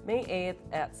 May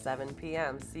 8th at 7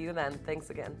 p.m. See you then.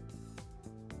 Thanks again.